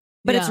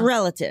 but it's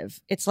relative.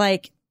 It's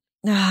like,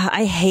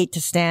 I hate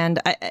to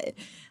stand. I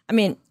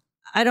mean,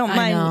 I don't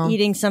mind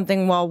eating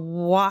something while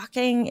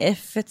walking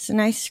if it's an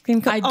ice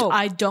cream cone.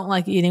 I don't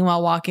like eating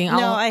while walking.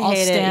 I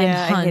hate it.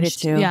 Yeah, hunched. I hate it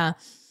too. Yeah.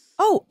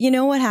 Oh, you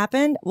know what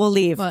happened? We'll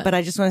leave, but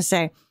I just want to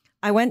say,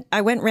 I went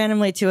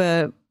randomly to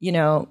a,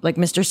 like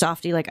Mr.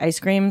 Softy, like ice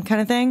cream kind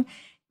of thing,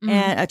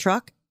 and a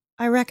truck.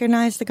 I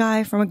recognized the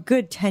guy from a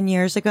good 10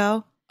 years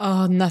ago.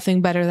 Oh,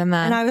 nothing better than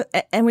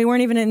that. And we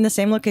weren't even in the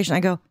same location. I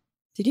go,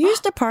 did you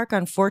used to park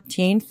on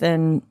 14th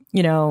and,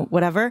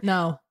 whatever?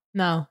 No.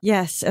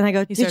 Yes. And I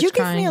go, did you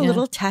give me a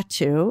little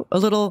tattoo, a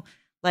little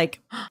like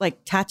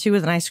tattoo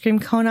with an ice cream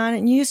cone on it?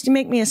 And you used to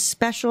make me a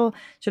special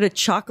sort of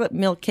chocolate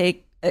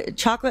milkshake /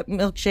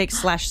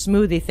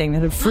 smoothie thing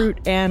that had fruit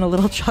and a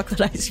little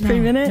chocolate ice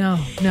cream in it.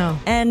 No.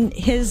 And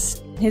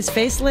his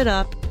face lit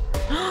up.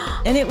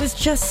 And it was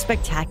just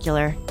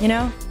spectacular,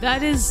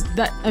 That is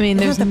that. I mean,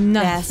 there's nothing.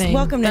 Best.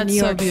 Welcome to New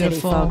York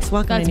City, folks.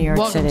 Welcome to New York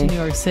City. Welcome to New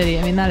York City.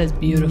 I mean, that is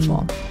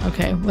beautiful.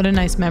 Okay, what a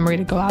nice memory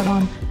to go out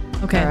on.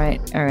 Okay.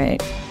 All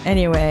right.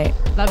 Anyway,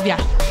 love ya.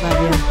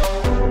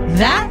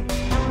 That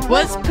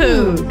was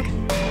Poog.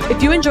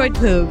 If you enjoyed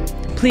Poog,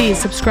 please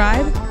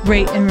subscribe,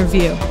 rate, and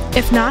review.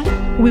 If not,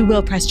 we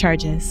will press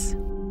charges.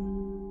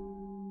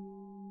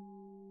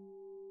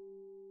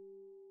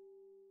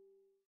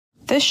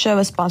 This show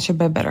is sponsored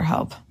by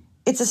BetterHelp.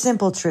 It's a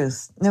simple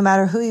truth. No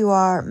matter who you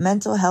are,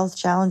 mental health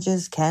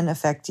challenges can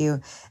affect you,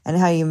 and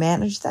how you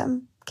manage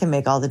them can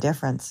make all the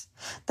difference.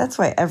 That's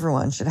why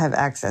everyone should have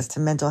access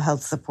to mental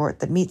health support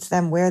that meets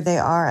them where they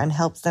are and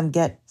helps them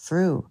get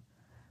through.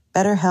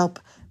 BetterHelp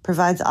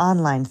provides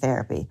online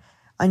therapy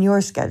on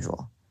your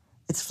schedule.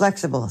 It's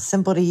flexible,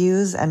 simple to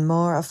use, and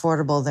more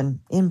affordable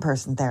than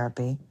in-person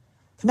therapy.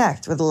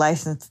 Connect with a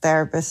licensed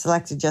therapist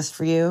selected just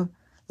for you.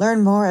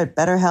 Learn more at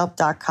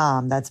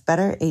BetterHelp.com. That's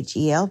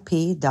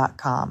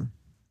BetterHelp.com.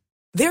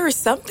 There are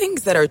some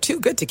things that are too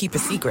good to keep a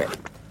secret.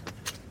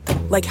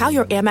 Like how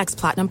your Amex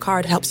Platinum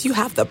card helps you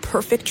have the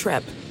perfect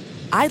trip.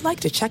 I'd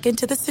like to check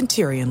into the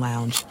Centurion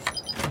Lounge.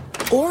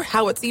 Or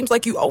how it seems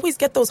like you always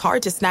get those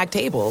hard-to-snag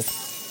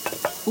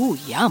tables. Ooh,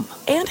 yum.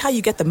 And how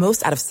you get the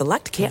most out of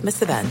select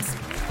can't-miss events.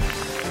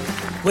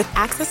 With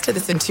access to the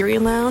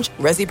Centurion Lounge,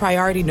 Resi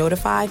Priority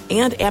Notified,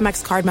 and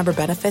Amex card member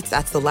benefits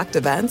at select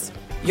events,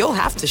 you'll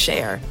have to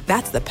share.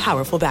 That's the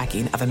powerful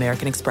backing of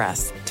American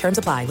Express. Terms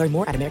apply. Learn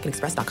more at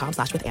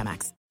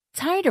americanexpress.com/withAmex.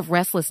 Tired of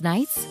restless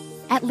nights?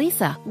 At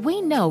Leesa,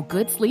 we know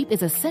good sleep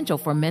is essential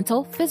for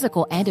mental,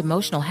 physical, and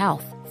emotional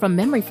health. From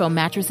memory foam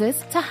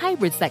mattresses to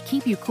hybrids that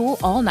keep you cool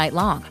all night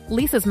long,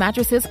 Leesa's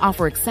mattresses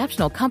offer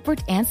exceptional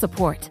comfort and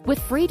support with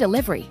free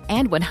delivery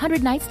and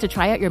 100 nights to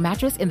try out your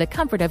mattress in the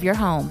comfort of your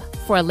home.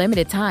 For a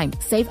limited time,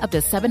 save up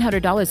to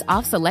 $700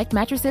 off select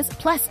mattresses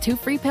plus 2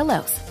 free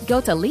pillows. Go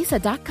to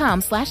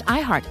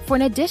leesa.com/iHeart for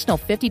an additional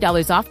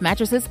 $50 off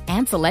mattresses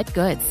and select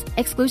goods.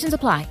 Exclusions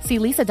apply. See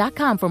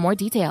leesa.com for more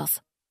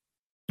details.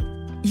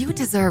 You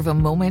deserve a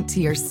moment to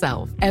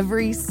yourself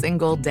every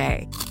single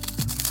day.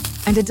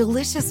 And a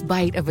delicious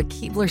bite of a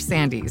Keebler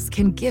Sandies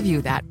can give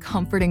you that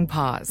comforting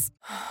pause.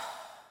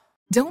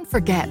 Don't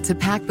forget to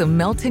pack the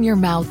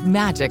melt-in-your-mouth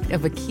magic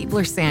of a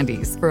Keebler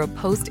Sandies for a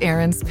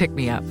post-errands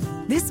pick-me-up.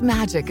 This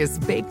magic is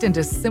baked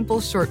into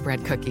simple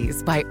shortbread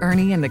cookies by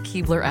Ernie and the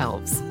Keebler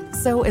Elves.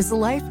 So as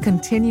life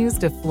continues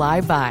to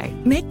fly by,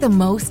 make the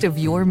most of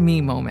your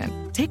me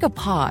moment. Take a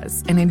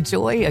pause and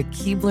enjoy a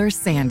Keebler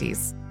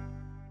Sandies.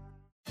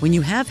 When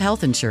you have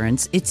health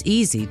insurance, it's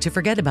easy to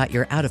forget about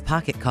your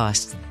out-of-pocket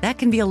costs. That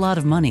can be a lot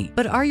of money.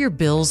 But are your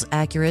bills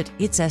accurate?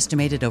 It's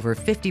estimated over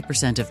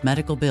 50% of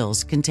medical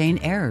bills contain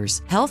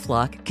errors.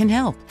 HealthLock can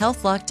help.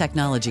 HealthLock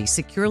technology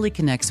securely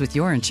connects with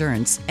your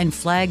insurance and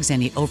flags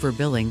any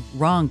overbilling,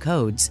 wrong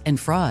codes, and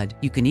fraud.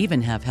 You can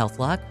even have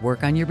HealthLock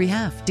work on your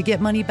behalf to get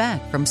money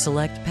back from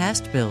select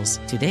past bills.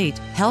 To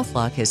date,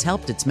 HealthLock has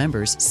helped its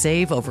members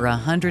save over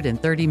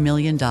 $130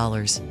 million.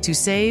 To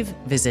save,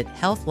 visit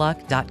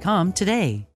healthlock.com today.